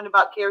research and learn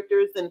about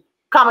characters, and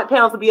comic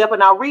panels will be up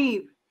and I'll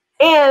read.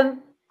 And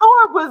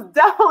Thor was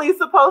definitely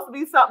supposed to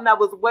be something that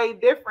was way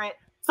different.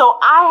 So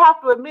I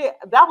have to admit,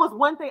 that was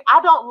one thing.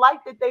 I don't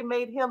like that they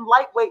made him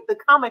lightweight, the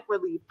comic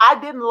relief. I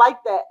didn't like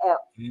that at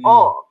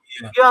all.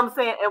 Yeah. You know what I'm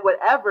saying? And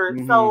whatever.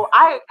 So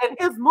and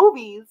his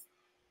movies,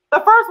 the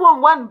first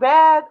one wasn't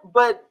bad,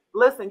 but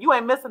listen, you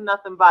ain't missing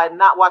nothing by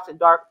not watching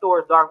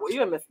Thor's Dark World.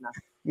 You ain't missing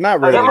nothing. Not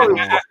really.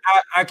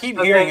 I keep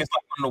hearing it's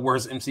like one of the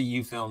worst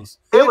MCU films.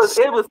 It was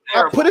terrible.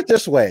 Put it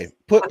this way.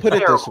 Put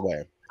it this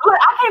way. Look,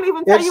 I can't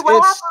even tell you what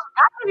happened.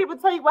 I can't even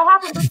tell you what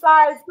happened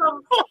besides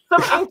some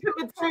ancient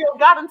material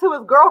got into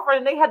his girlfriend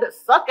and they had to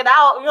suck it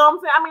out. You know what I'm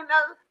saying? I mean,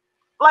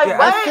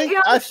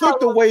 I think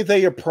the way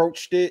they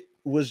approached it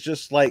was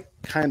just like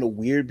kind of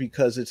weird,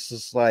 because it's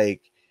just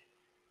like,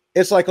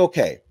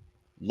 okay,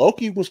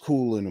 Loki was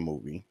cool in the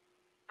movie,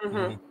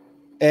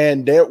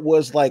 and there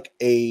was like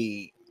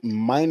a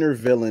minor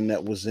villain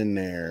that was in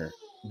there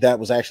that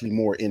was actually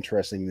more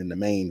interesting than the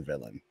main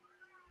villain,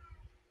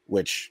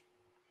 which,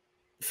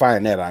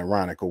 find that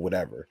ironic or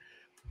whatever.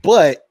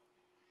 But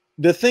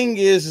the thing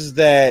is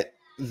that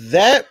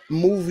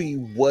movie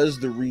was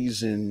the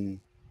reason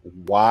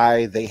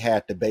why they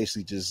had to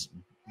basically just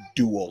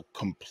do a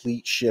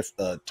complete shift,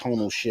 a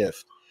tonal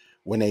shift,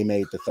 when they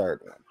made the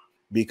third one,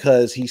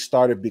 because he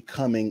started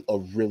becoming a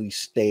really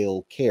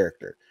stale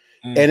character.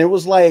 And it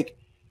was like,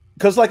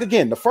 because like,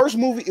 again, the first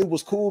movie, it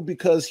was cool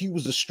because he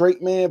was a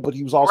straight man, but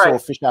he was also a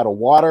fish out of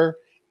water,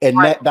 and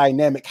that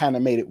dynamic kind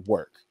of made it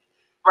work.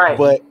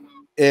 But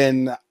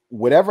and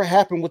whatever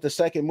happened with the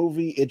second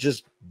movie, it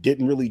just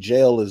didn't really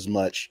gel as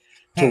much.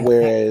 To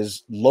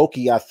whereas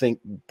Loki, I think,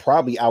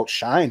 probably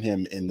outshined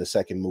him in the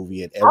second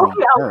movie at every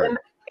turn.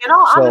 In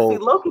all honesty,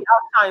 Loki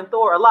outshined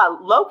Thor a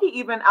lot. Loki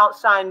even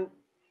outshined,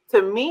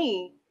 to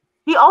me,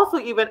 he also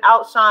even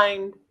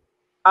outshined,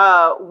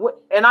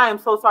 and I am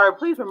so sorry,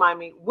 please remind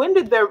me,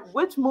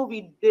 which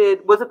movie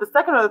was it the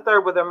second or the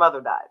third where their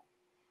mother died?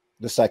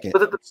 The second.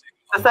 Was it the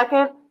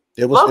second?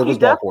 It was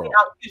Dark World.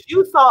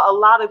 You saw a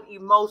lot of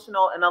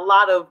emotional and a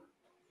lot of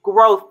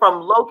growth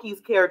from Loki's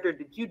character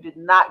that you did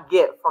not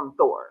get from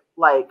Thor,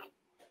 like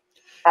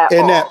at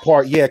all. That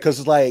part, yeah,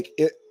 because like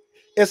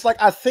it's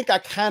like, I think I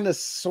kind of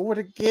sort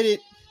of get it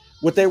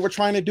what they were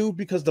trying to do,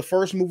 because the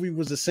first movie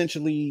was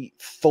essentially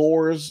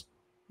Thor's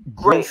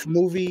growth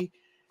movie,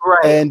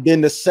 and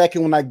then the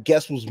second one, I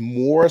guess, was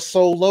more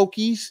so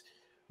Loki's.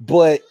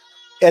 But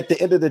at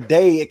the end of the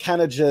day, it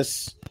kind of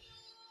just.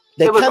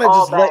 They kind of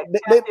just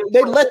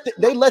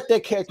let their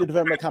character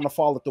development kind of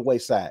fall at the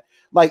wayside.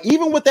 Like,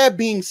 even with that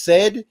being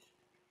said,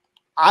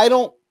 I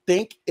don't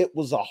think it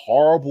was a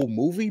horrible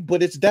movie,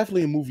 but it's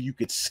definitely a movie you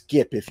could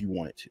skip if you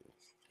wanted to.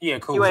 Yeah,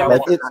 cool.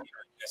 It's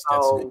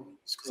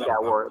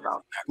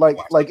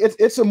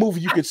a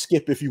movie you could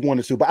skip if you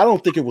wanted to, but I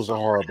don't think it was a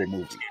horrible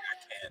movie. I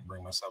can't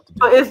bring myself to do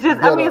but it's just,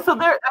 so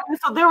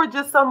there were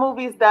just some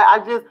movies that I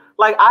just,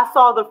 like, I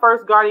saw the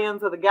first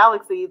Guardians of the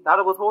Galaxy, thought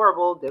it was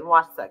horrible, didn't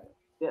watch the second.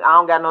 I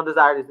don't got no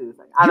desire to do the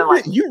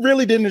second. You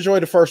really didn't enjoy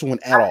the first one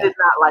at all. I did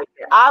not like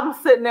it. I'm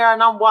sitting there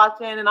and I'm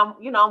watching, and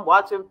I'm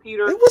watching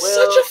Peter. It was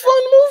such a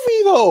fun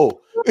movie, though.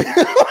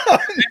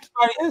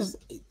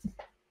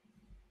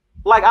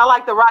 Like, I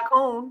like the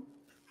raccoon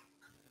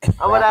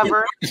or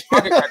whatever. I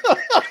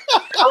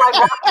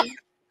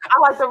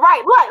like the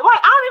like. I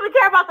don't even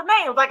care about the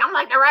names. Like, I'm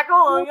like the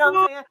raccoon. You know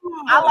what I'm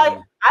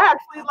saying? I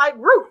actually like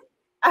Groot.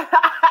 I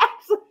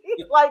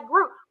actually like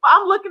Groot. But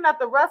I'm looking at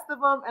the rest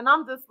of them, and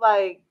I'm just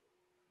like.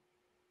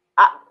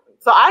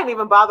 So I didn't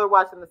even bother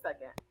watching the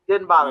second.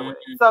 Didn't bother with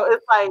it. So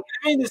it's like,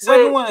 I mean, the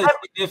second one is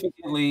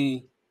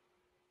significantly.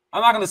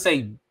 I'm not gonna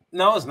say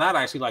no. It's not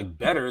actually like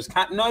better. It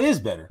is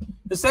better.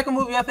 The second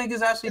movie, I think,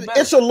 is actually better.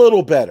 It's a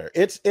little better.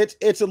 It's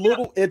a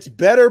little. It's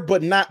better,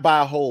 but not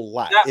by a whole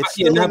lot. It's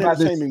still an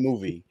entertaining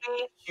movie.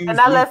 And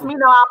that lets me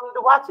know I need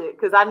to watch it,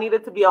 because I need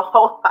it to be a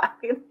whole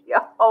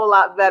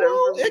lot better.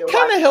 Well, it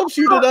kind of helps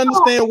you to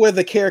understand where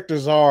the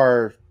characters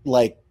are,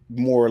 like,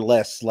 more or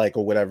less, like,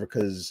 or whatever,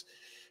 because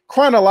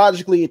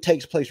chronologically, it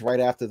takes place right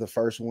after the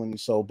first one.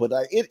 So, but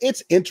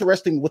it's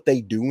interesting what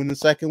they do in the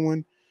second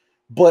one.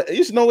 But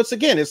it's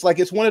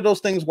it's one of those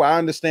things where I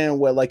understand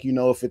where, like,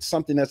 if it's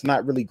something that's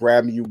not really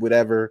grabbing you,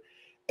 whatever,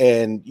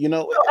 and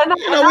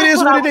it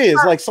is what it is.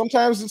 Like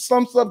sometimes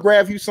some stuff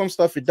grabs you, some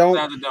stuff it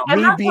don't.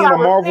 Me being a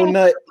Marvel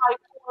nut, like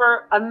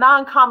for a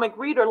non-comic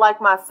reader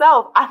like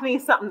myself, I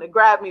need something to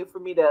grab me for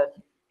me to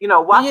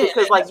watch it,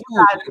 because like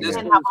you guys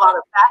didn't have a lot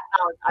of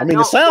background. I mean,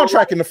 the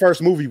soundtrack in the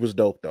first movie was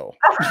dope though.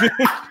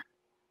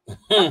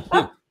 So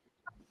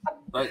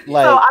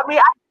I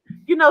mean,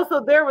 so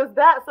there was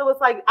that. So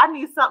it's like I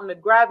need something to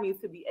grab me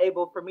to be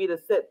able for me to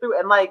sit through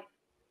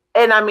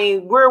and I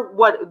mean, we're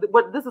what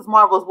this is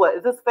Marvel's what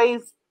is this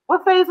phase?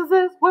 What phase is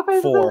this? What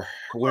phase 4. is this?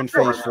 We're in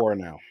phase 4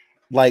 now.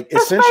 Like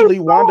it's essentially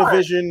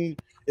WandaVision.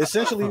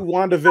 Essentially,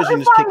 WandaVision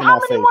is kicking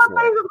off phase 4.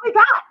 We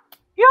got?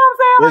 You know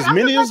what I'm saying? As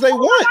many as they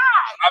want.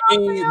 I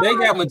mean, they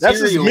got material.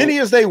 That's as many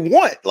as they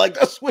want. Like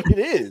that's what it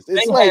is.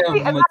 It's like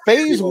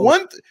phase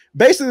 1.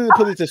 Basically, to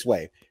put it this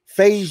way,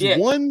 phase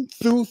 1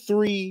 through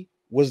 3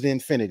 was the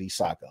Infinity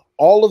Saga.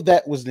 All of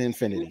that was the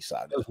Infinity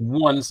Saga. That's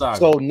one saga.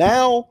 So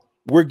now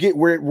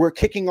we're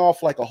kicking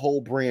off like a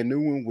whole brand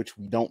new one, which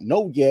we don't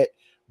know yet.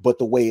 But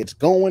the way it's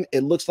going,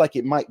 it looks like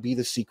it might be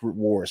the Secret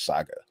Wars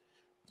saga.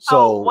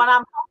 So what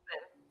I'm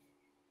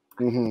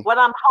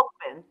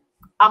hoping,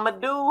 I'm gonna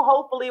do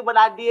hopefully what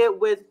I did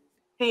with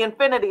the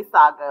Infinity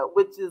Saga,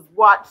 which is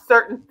watch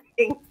certain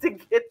things to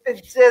get the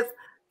gist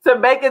to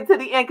make it to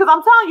the end. Because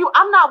I'm telling you,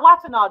 I'm not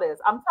watching all this.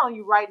 I'm telling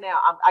you right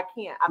now, I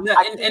can't.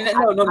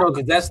 No,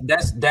 because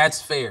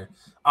that's fair.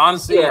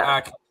 Honestly,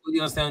 I completely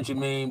understand what you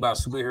mean by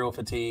superhero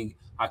fatigue.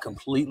 I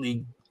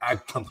completely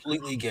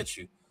get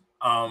you.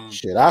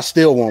 Shit, I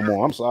still want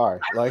more. I'm sorry.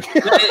 Like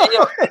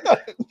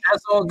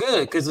that's all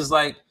good, because it's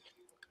like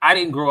I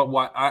didn't grow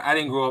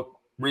up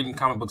reading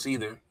comic books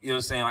either. You know what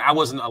I'm saying? Like, I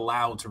wasn't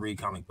allowed to read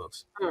comic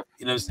books. You know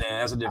what I'm saying?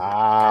 That's a different.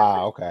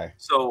 Okay.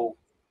 So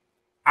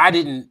I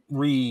didn't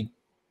read.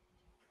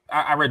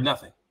 I read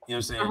nothing. You know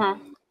what I'm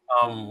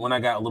saying? When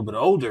I got a little bit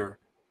older,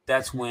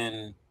 that's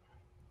when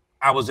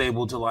I was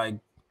able to like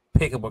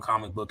pick up a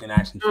comic book and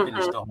actually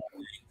finish the whole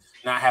thing.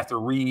 Not have to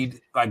read,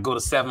 like go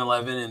to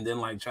 7-Eleven and then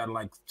like try to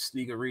like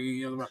sneak a read.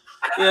 You know what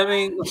I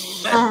mean?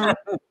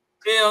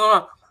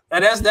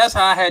 And that's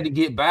how I had to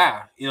get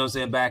by. You know what I'm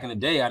saying? Back in the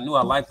day, I knew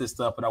I liked this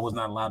stuff, but I was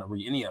not allowed to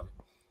read any of it.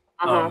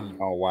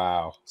 Oh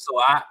wow!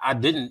 So I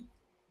didn't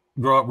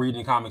grow up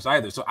reading comics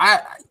either. So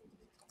I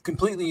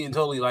completely and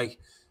totally like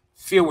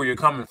feel where you're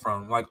coming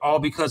from. Like all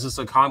because it's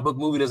a comic book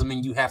movie doesn't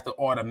mean you have to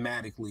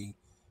automatically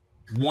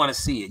want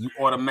to see it. You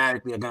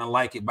automatically are gonna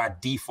like it by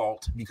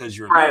default because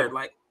you're a nerd.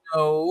 Like.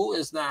 No,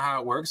 it's not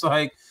how it works.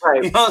 Like,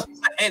 you know what I'm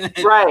saying?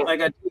 Right.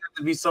 Like, I do have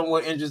to be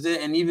somewhat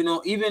interested. And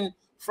even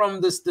from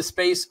the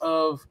space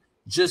of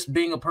just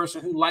being a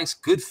person who likes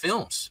good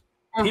films,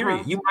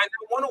 period. You might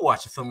not want to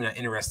watch a film you're not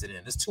interested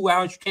in. It's 2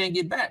 hours you can't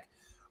get back.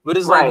 But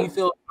it's like you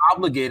feel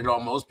obligated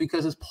almost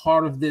because it's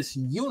part of this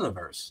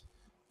universe.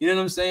 You know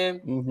what I'm saying?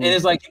 And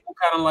it's like people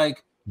kind of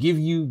like give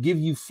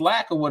you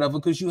flack or whatever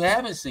because you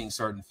haven't seen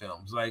certain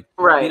films. Like,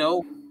 you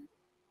know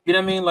what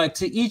I mean? Like,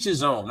 to each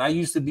his own. I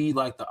used to be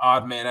like the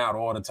odd man out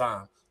all the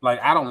time. Like,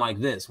 I don't like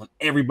this when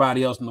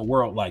everybody else in the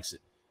world likes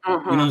it. You know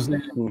what I'm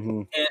saying? And I'm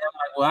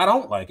like, well, I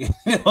don't like it.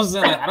 You know what I'm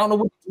saying? Like, I don't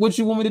know what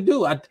you want me to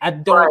do. I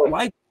don't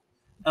like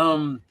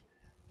it.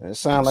 It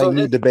sounds like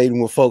me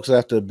debating with folks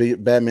after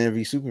Batman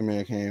v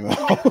Superman came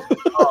out.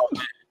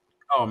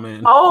 Oh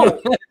man. I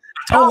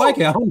don't like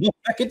it. I don't know what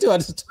I can do. I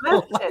just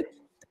don't like it.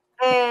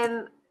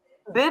 And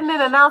didn't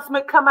an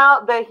announcement come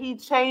out that he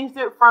changed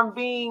it from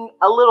being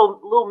a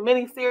little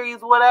mini series,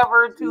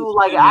 whatever, to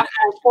like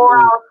actual 4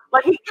 hours?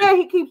 Like he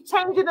keeps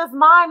changing his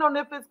mind on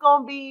if it's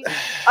gonna be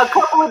a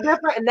couple of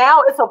different, and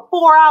now it's a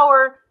 4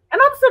 hour. And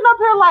I'm sitting up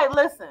here like,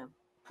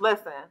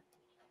 listen.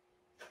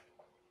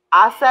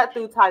 I sat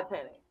through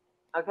Titanic.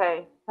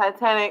 Okay,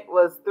 Titanic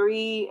was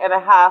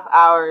 3.5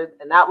 hours,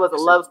 and that was a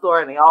love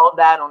story, and they all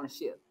died on the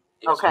ship.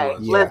 Okay,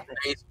 listen.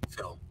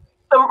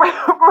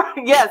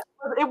 Yes,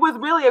 it was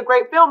really a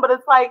great film, but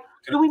it's like,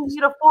 do we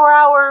need a 4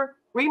 hour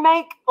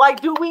remake?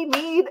 Like, do we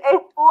need a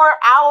 4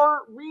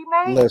 hour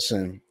remake?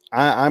 Listen,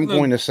 I'm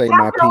going to say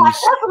my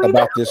piece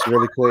about this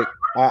really quick.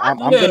 I'm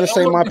going to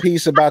say my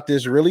piece about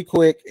this really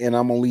quick, and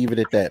I'm going to leave it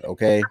at that,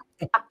 okay?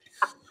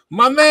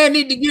 My man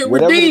need to get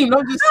redeemed.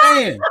 I'm just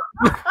saying.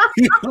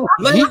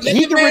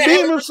 he can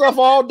redeem himself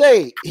all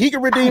day.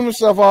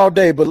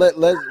 But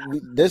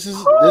this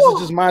is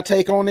just my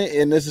take on it,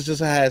 and this is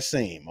just how it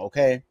seems,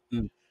 okay?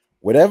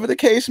 Whatever the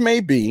case may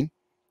be,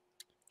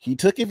 he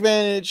took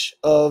advantage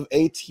of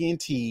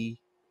AT&T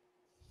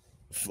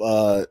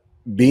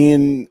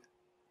being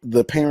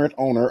the parent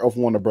owner of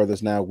Warner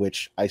Brothers now,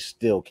 which I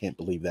still can't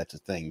believe that's a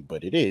thing,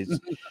 but it is.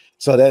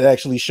 So that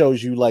actually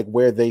shows you like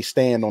where they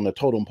stand on the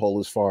totem pole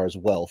as far as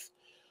wealth.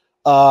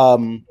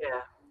 And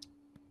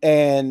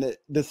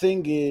the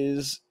thing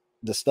is,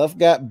 the stuff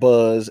got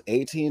buzz.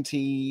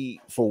 AT&T,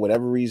 for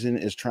whatever reason,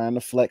 is trying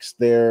to flex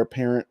their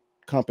parent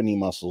company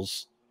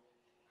muscles,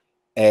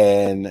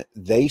 and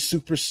they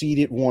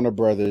superseded Warner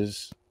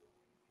Brothers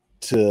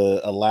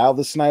to allow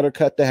the Snyder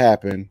cut to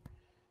happen,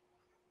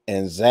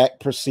 and Zack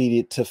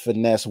proceeded to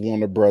finesse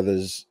Warner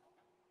Brothers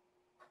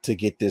to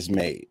get this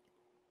made.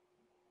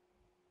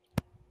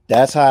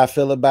 That's how I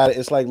feel about it.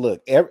 It's like,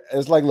 look,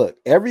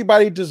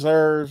 everybody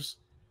deserves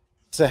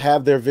to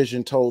have their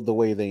vision told the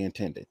way they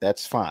intended.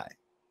 That's fine.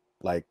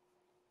 Like,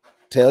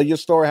 tell your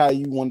story how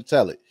you want to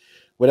tell it,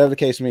 whatever the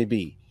case may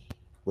be.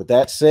 With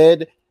that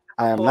said,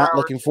 I am not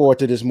looking forward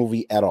to this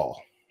movie at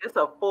all. It's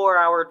a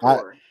 4-hour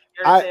tour.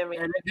 You understand me?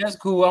 That's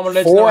cool. I'm gonna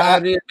let you know how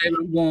it is.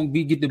 We're gonna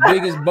get the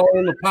biggest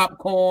bowl of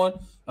popcorn.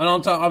 And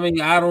on top, I mean,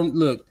 I don't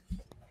look.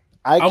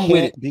 I'm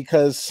can't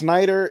because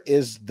Snyder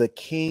is the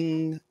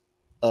king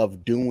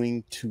of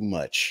doing too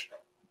much.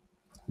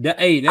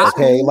 That's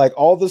okay. Like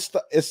all this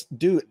stuff. It's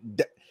dude.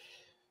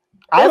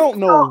 I don't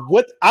know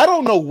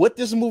what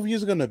this movie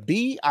is gonna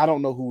be. I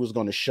don't know who is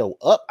gonna show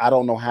up. I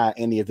don't know how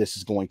any of this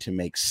is going to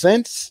make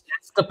sense.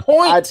 That's the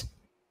point.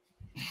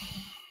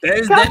 That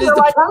is the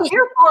point. I'm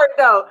here for it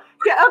though.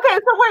 Yeah, okay,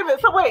 so wait a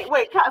minute. So wait.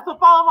 So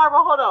follow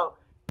Marvel. Hold on.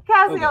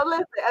 Cassio,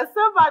 listen, as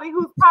somebody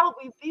who's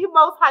probably the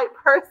most hyped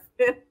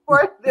person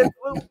for this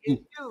movie is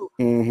you.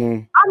 Mm-hmm.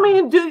 I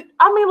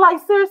mean, like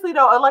seriously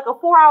though, like a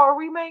 4-hour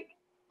remake,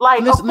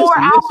 like a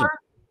 4-hour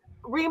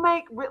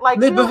remake, like.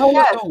 But hold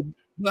up,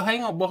 but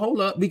hang on, but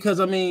hold up, because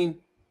I mean,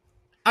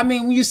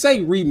 when you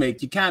say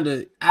remake, you kind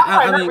of.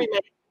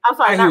 I'm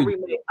sorry, not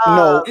remake.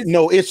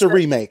 No, it's a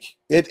remake.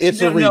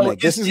 It's a remake.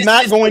 This is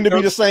not going to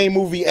be the same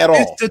movie at all.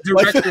 It's the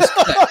director's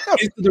cut.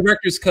 It's the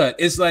director's cut.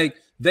 It's like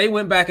they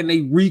went back and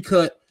they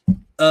recut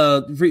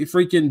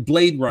freaking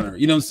Blade Runner.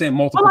 You know what I'm saying?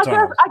 Multiple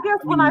times. I guess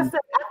when I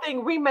said I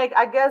think remake,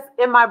 I guess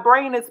in my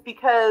brain it's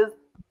because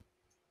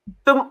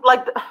a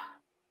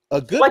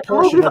good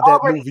portion of that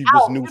movie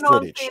was new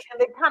footage.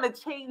 And they kind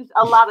of changed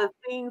a lot of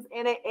things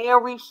in it and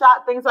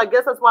reshot things. So I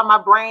guess that's why my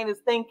brain is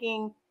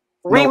thinking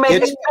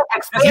remake.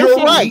 You're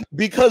right,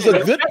 because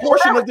a good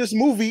portion of this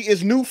movie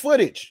is new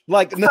footage.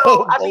 Like, a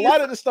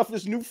lot of the stuff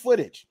is new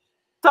footage.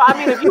 So I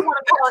mean, if you want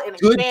to call it an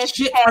good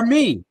shit for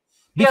me,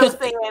 because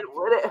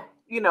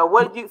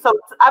what did you? So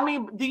I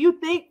mean, do you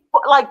think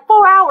like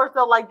 4 hours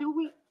though? Like, do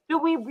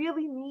we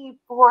really need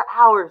 4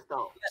 hours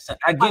though? Listen,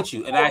 I get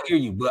you and I hear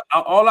you, but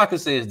all I can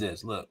say is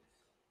this: look,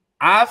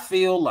 I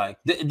feel like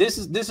this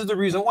is the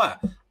reason why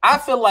I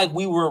feel like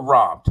we were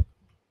robbed,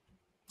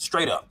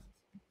 straight up.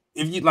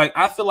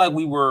 I feel like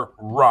we were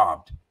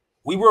robbed.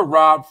 We were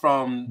robbed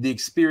from the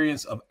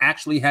experience of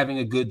actually having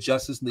a good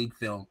Justice League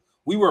film.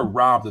 We were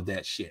robbed of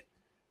that shit.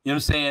 You know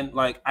what I'm saying?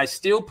 Like, I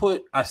still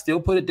put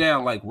it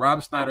down. Like,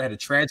 Rob Snyder had a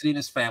tragedy in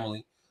his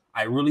family.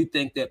 I really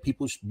think that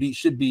people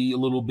should be a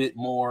little bit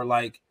more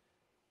like,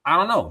 I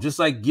don't know, just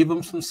like give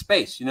them some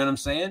space. You know what I'm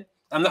saying?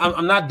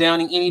 I'm not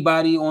downing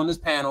anybody on this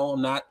panel.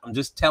 I'm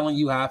just telling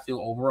you how I feel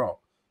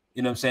overall.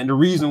 You know what I'm saying? The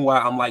reason why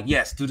I'm like,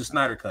 yes, do the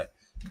Snyder cut.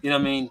 You know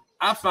what I mean?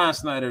 I find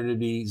Zack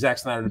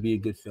Snyder to be a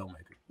good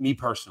filmmaker. Me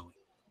personally,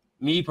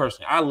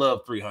 I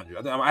love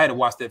 300. I had to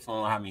watch that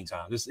film how many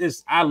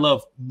times? I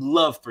love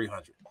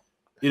 300.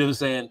 You know what I'm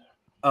saying?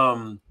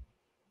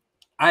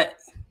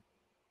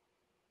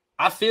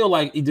 I feel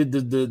like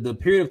the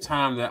period of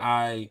time that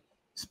I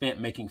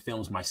spent making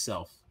films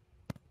myself,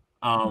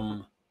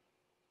 when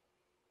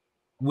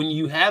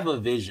you have a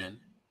vision,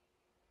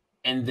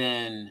 and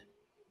then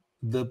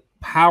the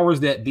powers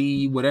that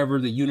be, whatever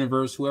the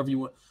universe, whoever you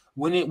want.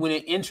 When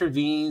it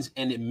intervenes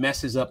and it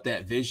messes up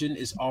that vision,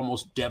 it's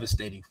almost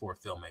devastating for a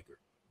filmmaker.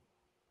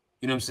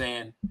 You know what I'm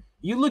saying?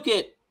 You look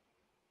at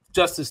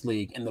Justice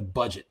League and the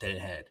budget that it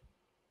had.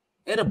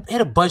 It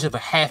had a budget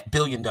of $500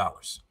 million.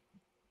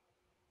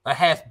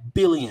 $500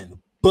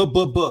 million.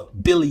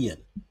 Billion.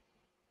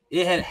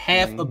 It had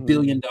 $500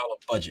 million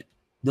budget.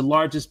 The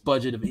largest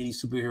budget of any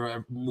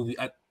superhero movie.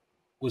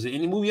 Was it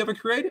any movie ever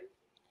created?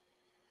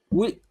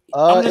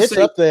 It's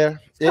up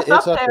there. It's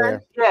up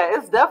there. Yeah,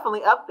 it's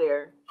definitely up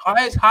there.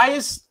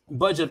 Highest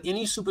budget of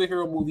any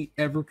superhero movie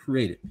ever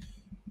created.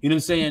 You know what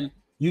I'm saying?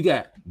 You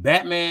got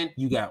Batman,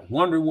 you got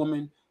Wonder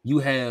Woman, you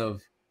have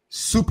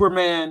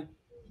Superman.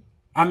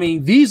 I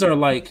mean, these are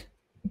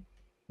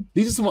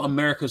some of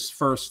America's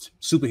first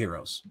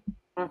superheroes.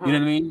 Mm-hmm. You know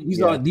what I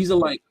mean? These are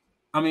like,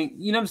 I mean,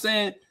 you know what I'm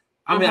saying?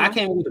 I mean, I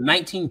came with the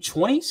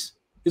 1920s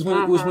is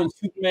when it was when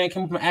Superman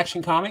came from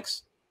Action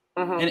Comics.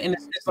 And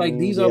it's like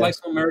these are like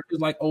some of America's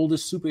like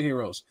oldest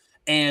superheroes.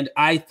 And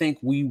I think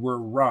we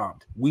were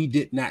robbed. We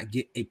did not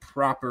get a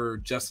proper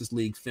Justice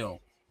League film.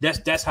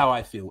 That's how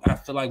I feel. I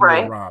feel like we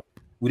were robbed.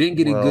 We didn't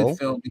get a good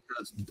film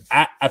because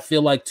I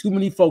feel like too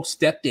many folks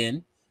stepped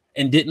in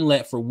and didn't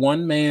let for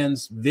one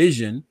man's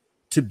vision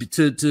to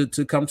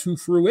come to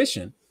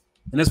fruition.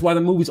 And that's why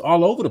the movie's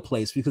all over the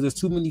place, because there's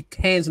too many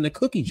hands in the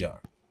cookie jar.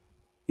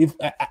 If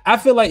I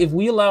feel like if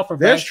we allow for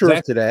there's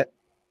truth to that.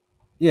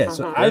 Yeah,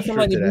 so I feel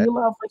like if we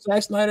allow for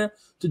Zack Snyder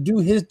to do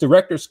his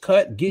director's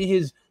cut, get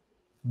his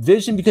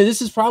vision, because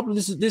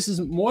this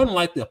is more than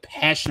likely a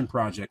passion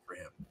project for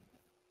him.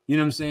 You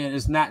know what I'm saying?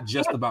 It's not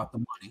just about the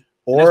money.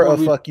 Or a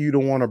fuck you to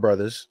Warner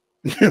Brothers.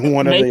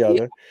 One or the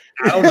other.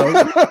 I don't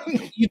know.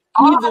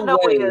 All I know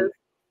is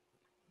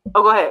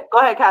Oh, go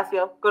ahead,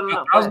 Cassio. Good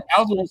enough. I was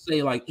going to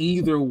say, like,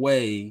 either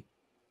way,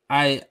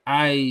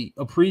 I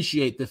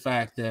appreciate the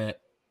fact that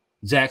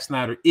Zack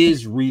Snyder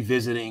is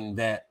revisiting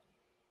that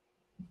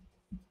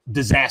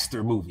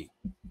disaster movie,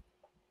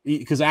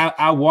 because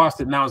I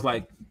watched it and I was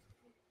like,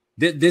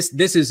 this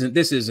ain't even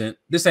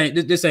real. This ain't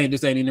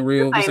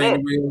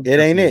the real. It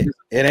ain't it.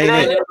 It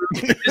ain't it.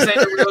 This ain't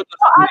the real.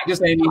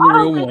 This ain't even the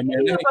real one,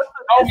 man.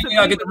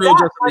 I'll get the real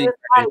Justice League.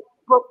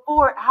 But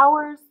 4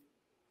 hours,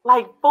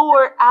 like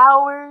 4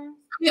 hours.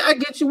 Yeah, I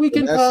get you. We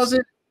can pause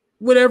it,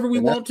 whatever we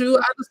want to.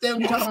 I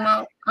understand what you're talking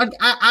about.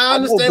 I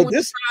understand. But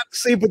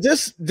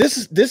this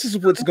is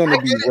what's going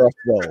to be rough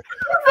though,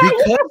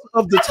 because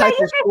of the type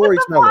of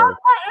storyteller.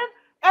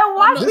 And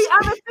watch me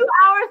on the 2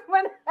 hours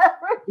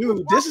whenever.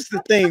 Dude, this is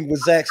the thing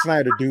with Zack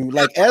Snyder, dude.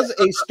 Like, as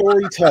a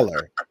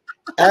storyteller,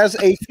 as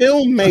a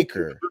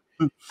filmmaker,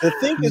 the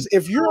thing is,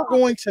 if you're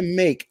going to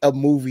make a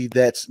movie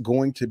that's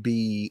going to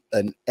be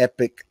an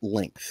epic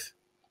length,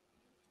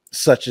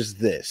 such as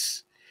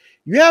this,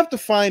 you have to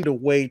find a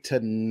way to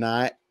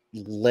not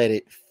let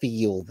it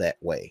feel that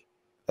way.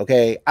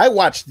 Okay, I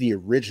watched the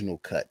original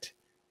cut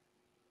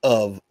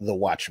of The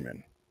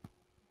Watchmen.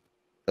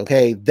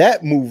 Okay,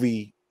 that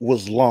movie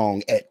was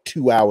long at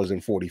 2 hours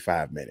and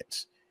 45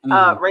 minutes.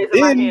 Raising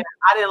my hand,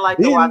 I didn't like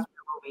to watch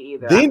the movie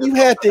either. Then you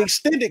had the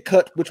extended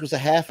cut, which was a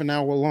half an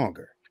hour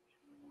longer.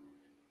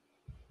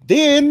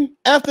 Then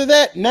after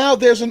that, now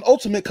there's an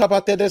ultimate cut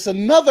out there that's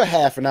another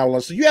half an hour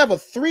long. So you have a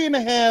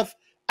 3.5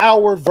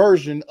 hour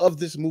version of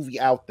this movie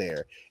out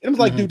there. And I was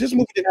like, dude, this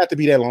movie didn't have to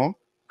be that long.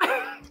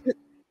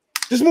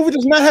 This movie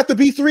does not have to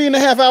be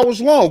 3.5 hours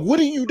long. What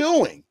are you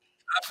doing?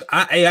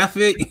 I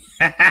feel.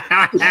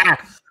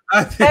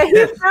 And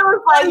he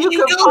feels like you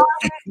can pause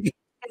it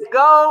and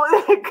go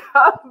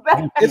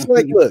back. It's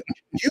like, look,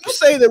 you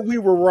say that we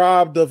were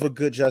robbed of a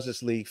good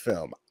Justice League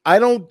film. I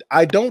don't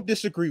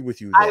disagree with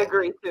you there. I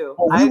agree too.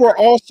 We were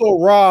also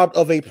robbed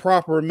of a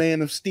proper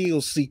Man of Steel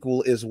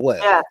sequel as well.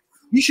 Yes.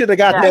 You should have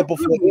got that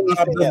before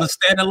the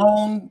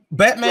standalone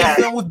Batman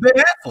film with Ben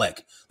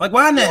Affleck. Like,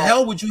 why in the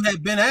hell would you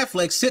have Ben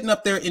Affleck sitting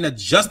up there in a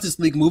Justice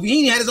League movie?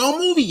 He ain't had his own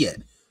movie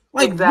yet.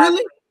 Like,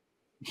 really?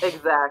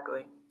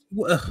 Exactly.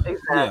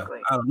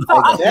 Exactly.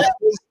 Yeah,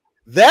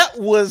 that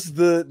was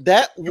the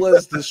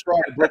straw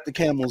that broke the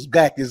camel's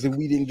back, is that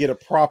we didn't get a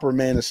proper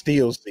Man of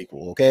Steel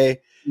sequel.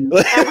 Okay, and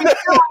we still ain't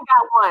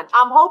got one.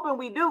 I'm hoping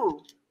we do.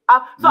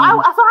 So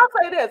I'll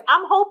say this: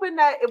 I'm hoping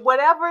that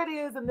whatever it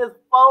is in this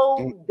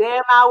full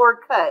damn hour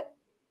cut,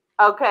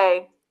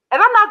 okay.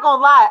 And I'm not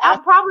gonna lie,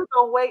 I'm probably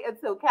gonna wait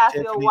until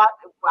Cassio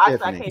watches.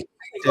 Actually, I can't.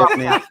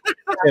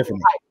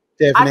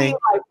 Tiffany, I need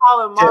like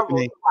Paul and Marvel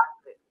to watch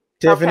it.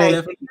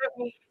 Tiffany.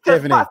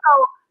 Super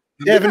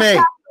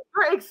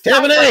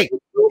excited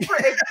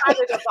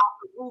about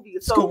the movie.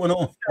 What's going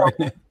on?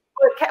 But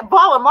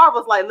Paul and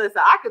Marvel's like,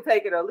 listen, I could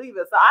take it or leave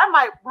it. So I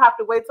might have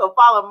to wait till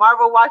Paul and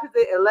Marvel watches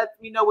it and lets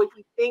me know what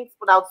he thinks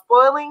without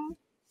spoiling.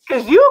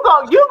 Because you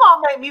gonna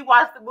make me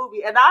watch the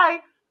movie, and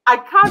I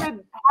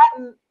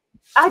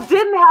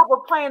didn't have a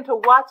plan to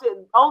watch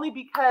it only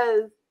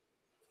because.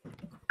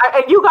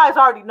 And you guys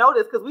already know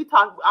this because we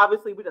talked.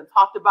 Obviously, we done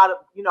talked about it,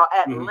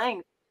 at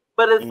length.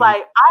 But it's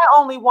like I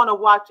only want to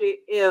watch it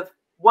if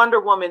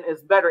Wonder Woman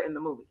is better in the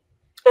movie.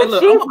 If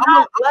she's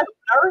not less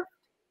Earth,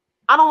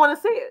 I don't want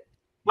to see it.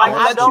 Like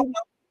I'm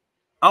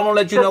gonna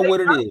let you know what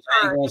it is.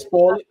 I ain't gonna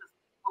spoil it.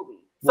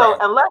 So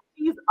unless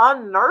she's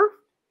unnerved,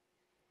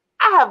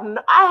 I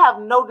have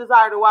no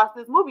desire to watch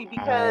this movie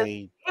because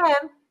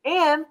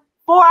and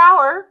 4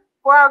 hour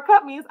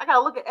cut means I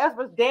gotta look at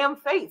Ezra's damn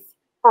face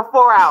for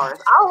 4 hours.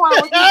 I don't want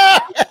to look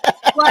at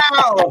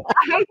wow. I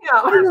hate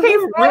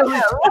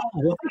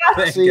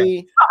him.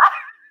 See,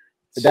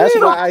 that's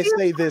why I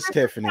say this,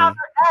 Tiffany.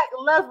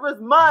 Lesbos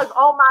mug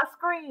on my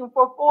screen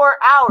for 4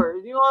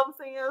 hours. You know what I'm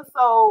saying?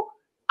 So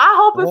I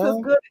hope it's as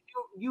good as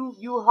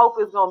you hope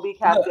it's gonna be,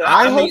 Captain.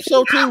 I hope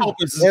so too. I hope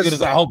it's as good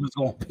as I hope it's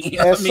gonna be.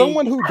 As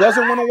someone who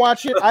doesn't want to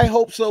watch it, I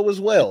hope so as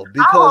well.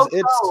 Because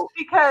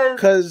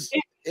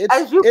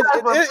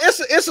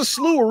it's a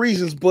slew of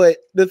reasons, but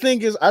the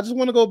thing is, I just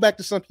want to go back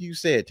to something you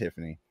said,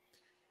 Tiffany.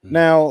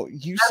 Now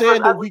you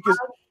said that we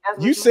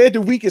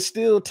could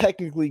still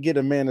technically get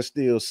a Man of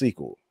Steel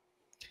sequel.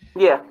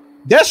 Yeah,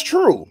 that's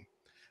true.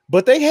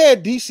 But they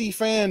had DC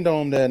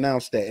Fandom to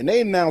announce that, and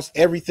they announced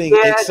everything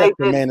except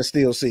the Man of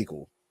Steel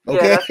sequel.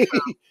 Okay,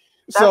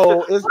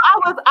 so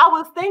I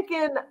was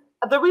thinking.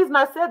 The reason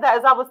I said that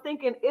is I was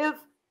thinking if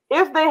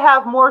they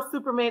have more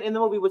Superman in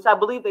the movie, which I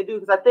believe they do,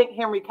 because I think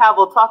Henry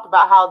Cavill talked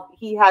about how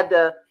he had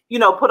to,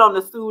 put on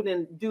the suit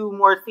and do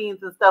more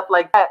scenes and stuff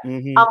like that.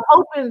 Mm-hmm. I'm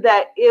hoping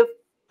that if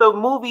the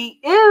movie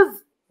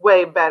is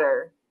way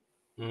better,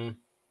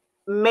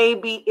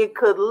 maybe it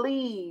could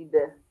lead.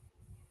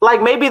 Like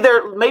maybe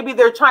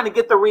they're trying to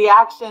get the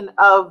reaction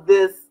of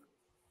this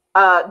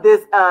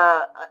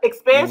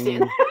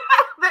expansion.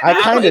 I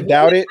kind of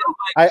doubt it.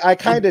 I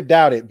kind of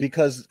doubt it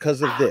because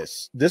of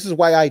this. This is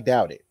why I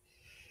doubt it.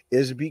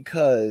 Is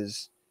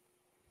because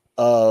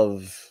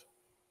of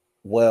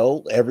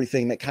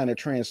everything that kind of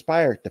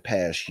transpired the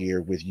past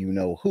year with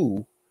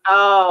who.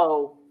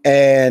 Oh.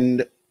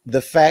 And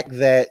the fact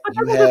that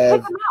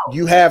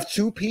you have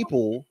two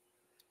people,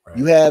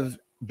 you have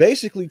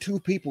basically two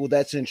people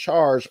that's in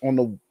charge on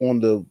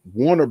the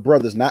Warner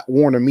Brothers, not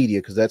Warner Media,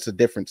 because that's a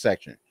different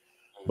section,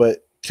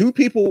 but two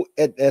people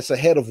that's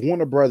ahead of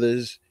Warner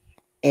Brothers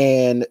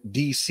and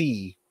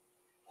DC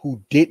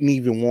who didn't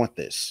even want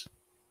this.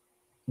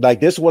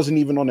 Like, this wasn't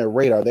even on their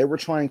radar. They were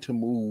trying to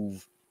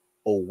move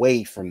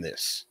away from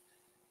this,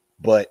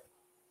 but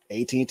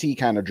AT&T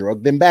kind of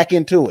drugged them back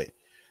into it.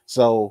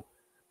 So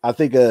I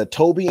think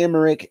Toby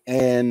Emmerich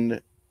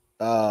and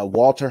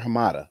Walter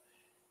Hamada,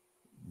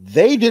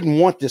 they didn't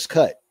want this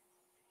cut.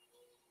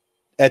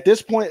 At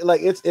this point,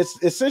 like, it's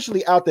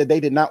essentially out there. They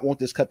did not want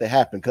this cut to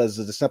happen because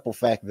of the simple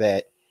fact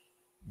that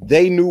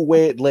they knew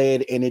where it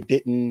led and it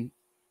didn't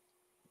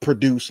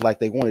produce like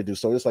they wanted to.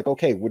 So it's like,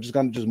 okay, we're just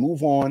going to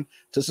move on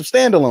to some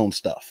standalone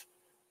stuff,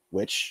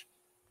 which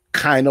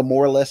kind of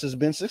more or less has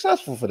been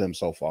successful for them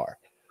so far.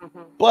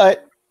 Mm-hmm.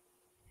 But,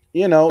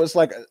 you know, it's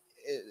like,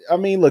 I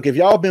mean, look, if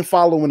y'all been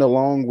following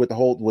along with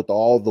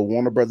all the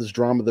Warner Brothers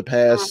drama the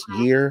past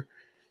year,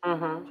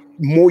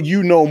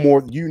 you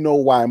know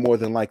why more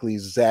than likely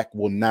Zach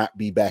will not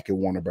be back at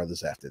Warner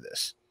Brothers after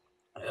this.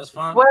 That's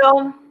fine.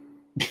 Well,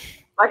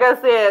 like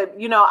I said,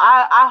 you know,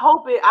 I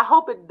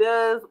hope it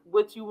does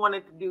what you want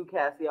it to do,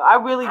 Cassio. I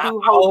really do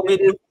hope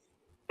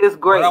it's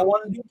great. What I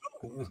want to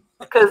do.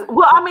 Because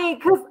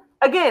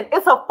again,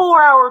 it's a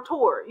 4-hour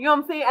tour. You know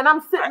what I'm saying? And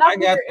I'm sitting up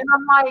here and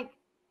I'm like,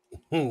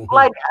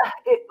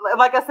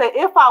 like I said,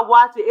 if I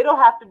watch it, it'll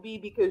have to be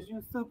because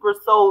you super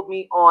sold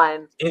me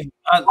on.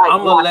 I'm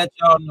gonna let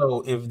y'all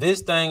know if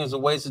this thing is a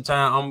waste of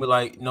time. I'm gonna be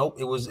like, nope,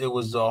 it was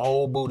a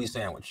whole booty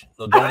sandwich.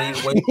 So don't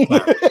even waste your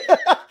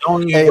time.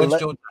 Don't even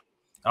waste your time.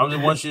 I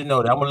just want you to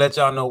know that. I'm gonna let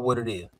y'all know what it is.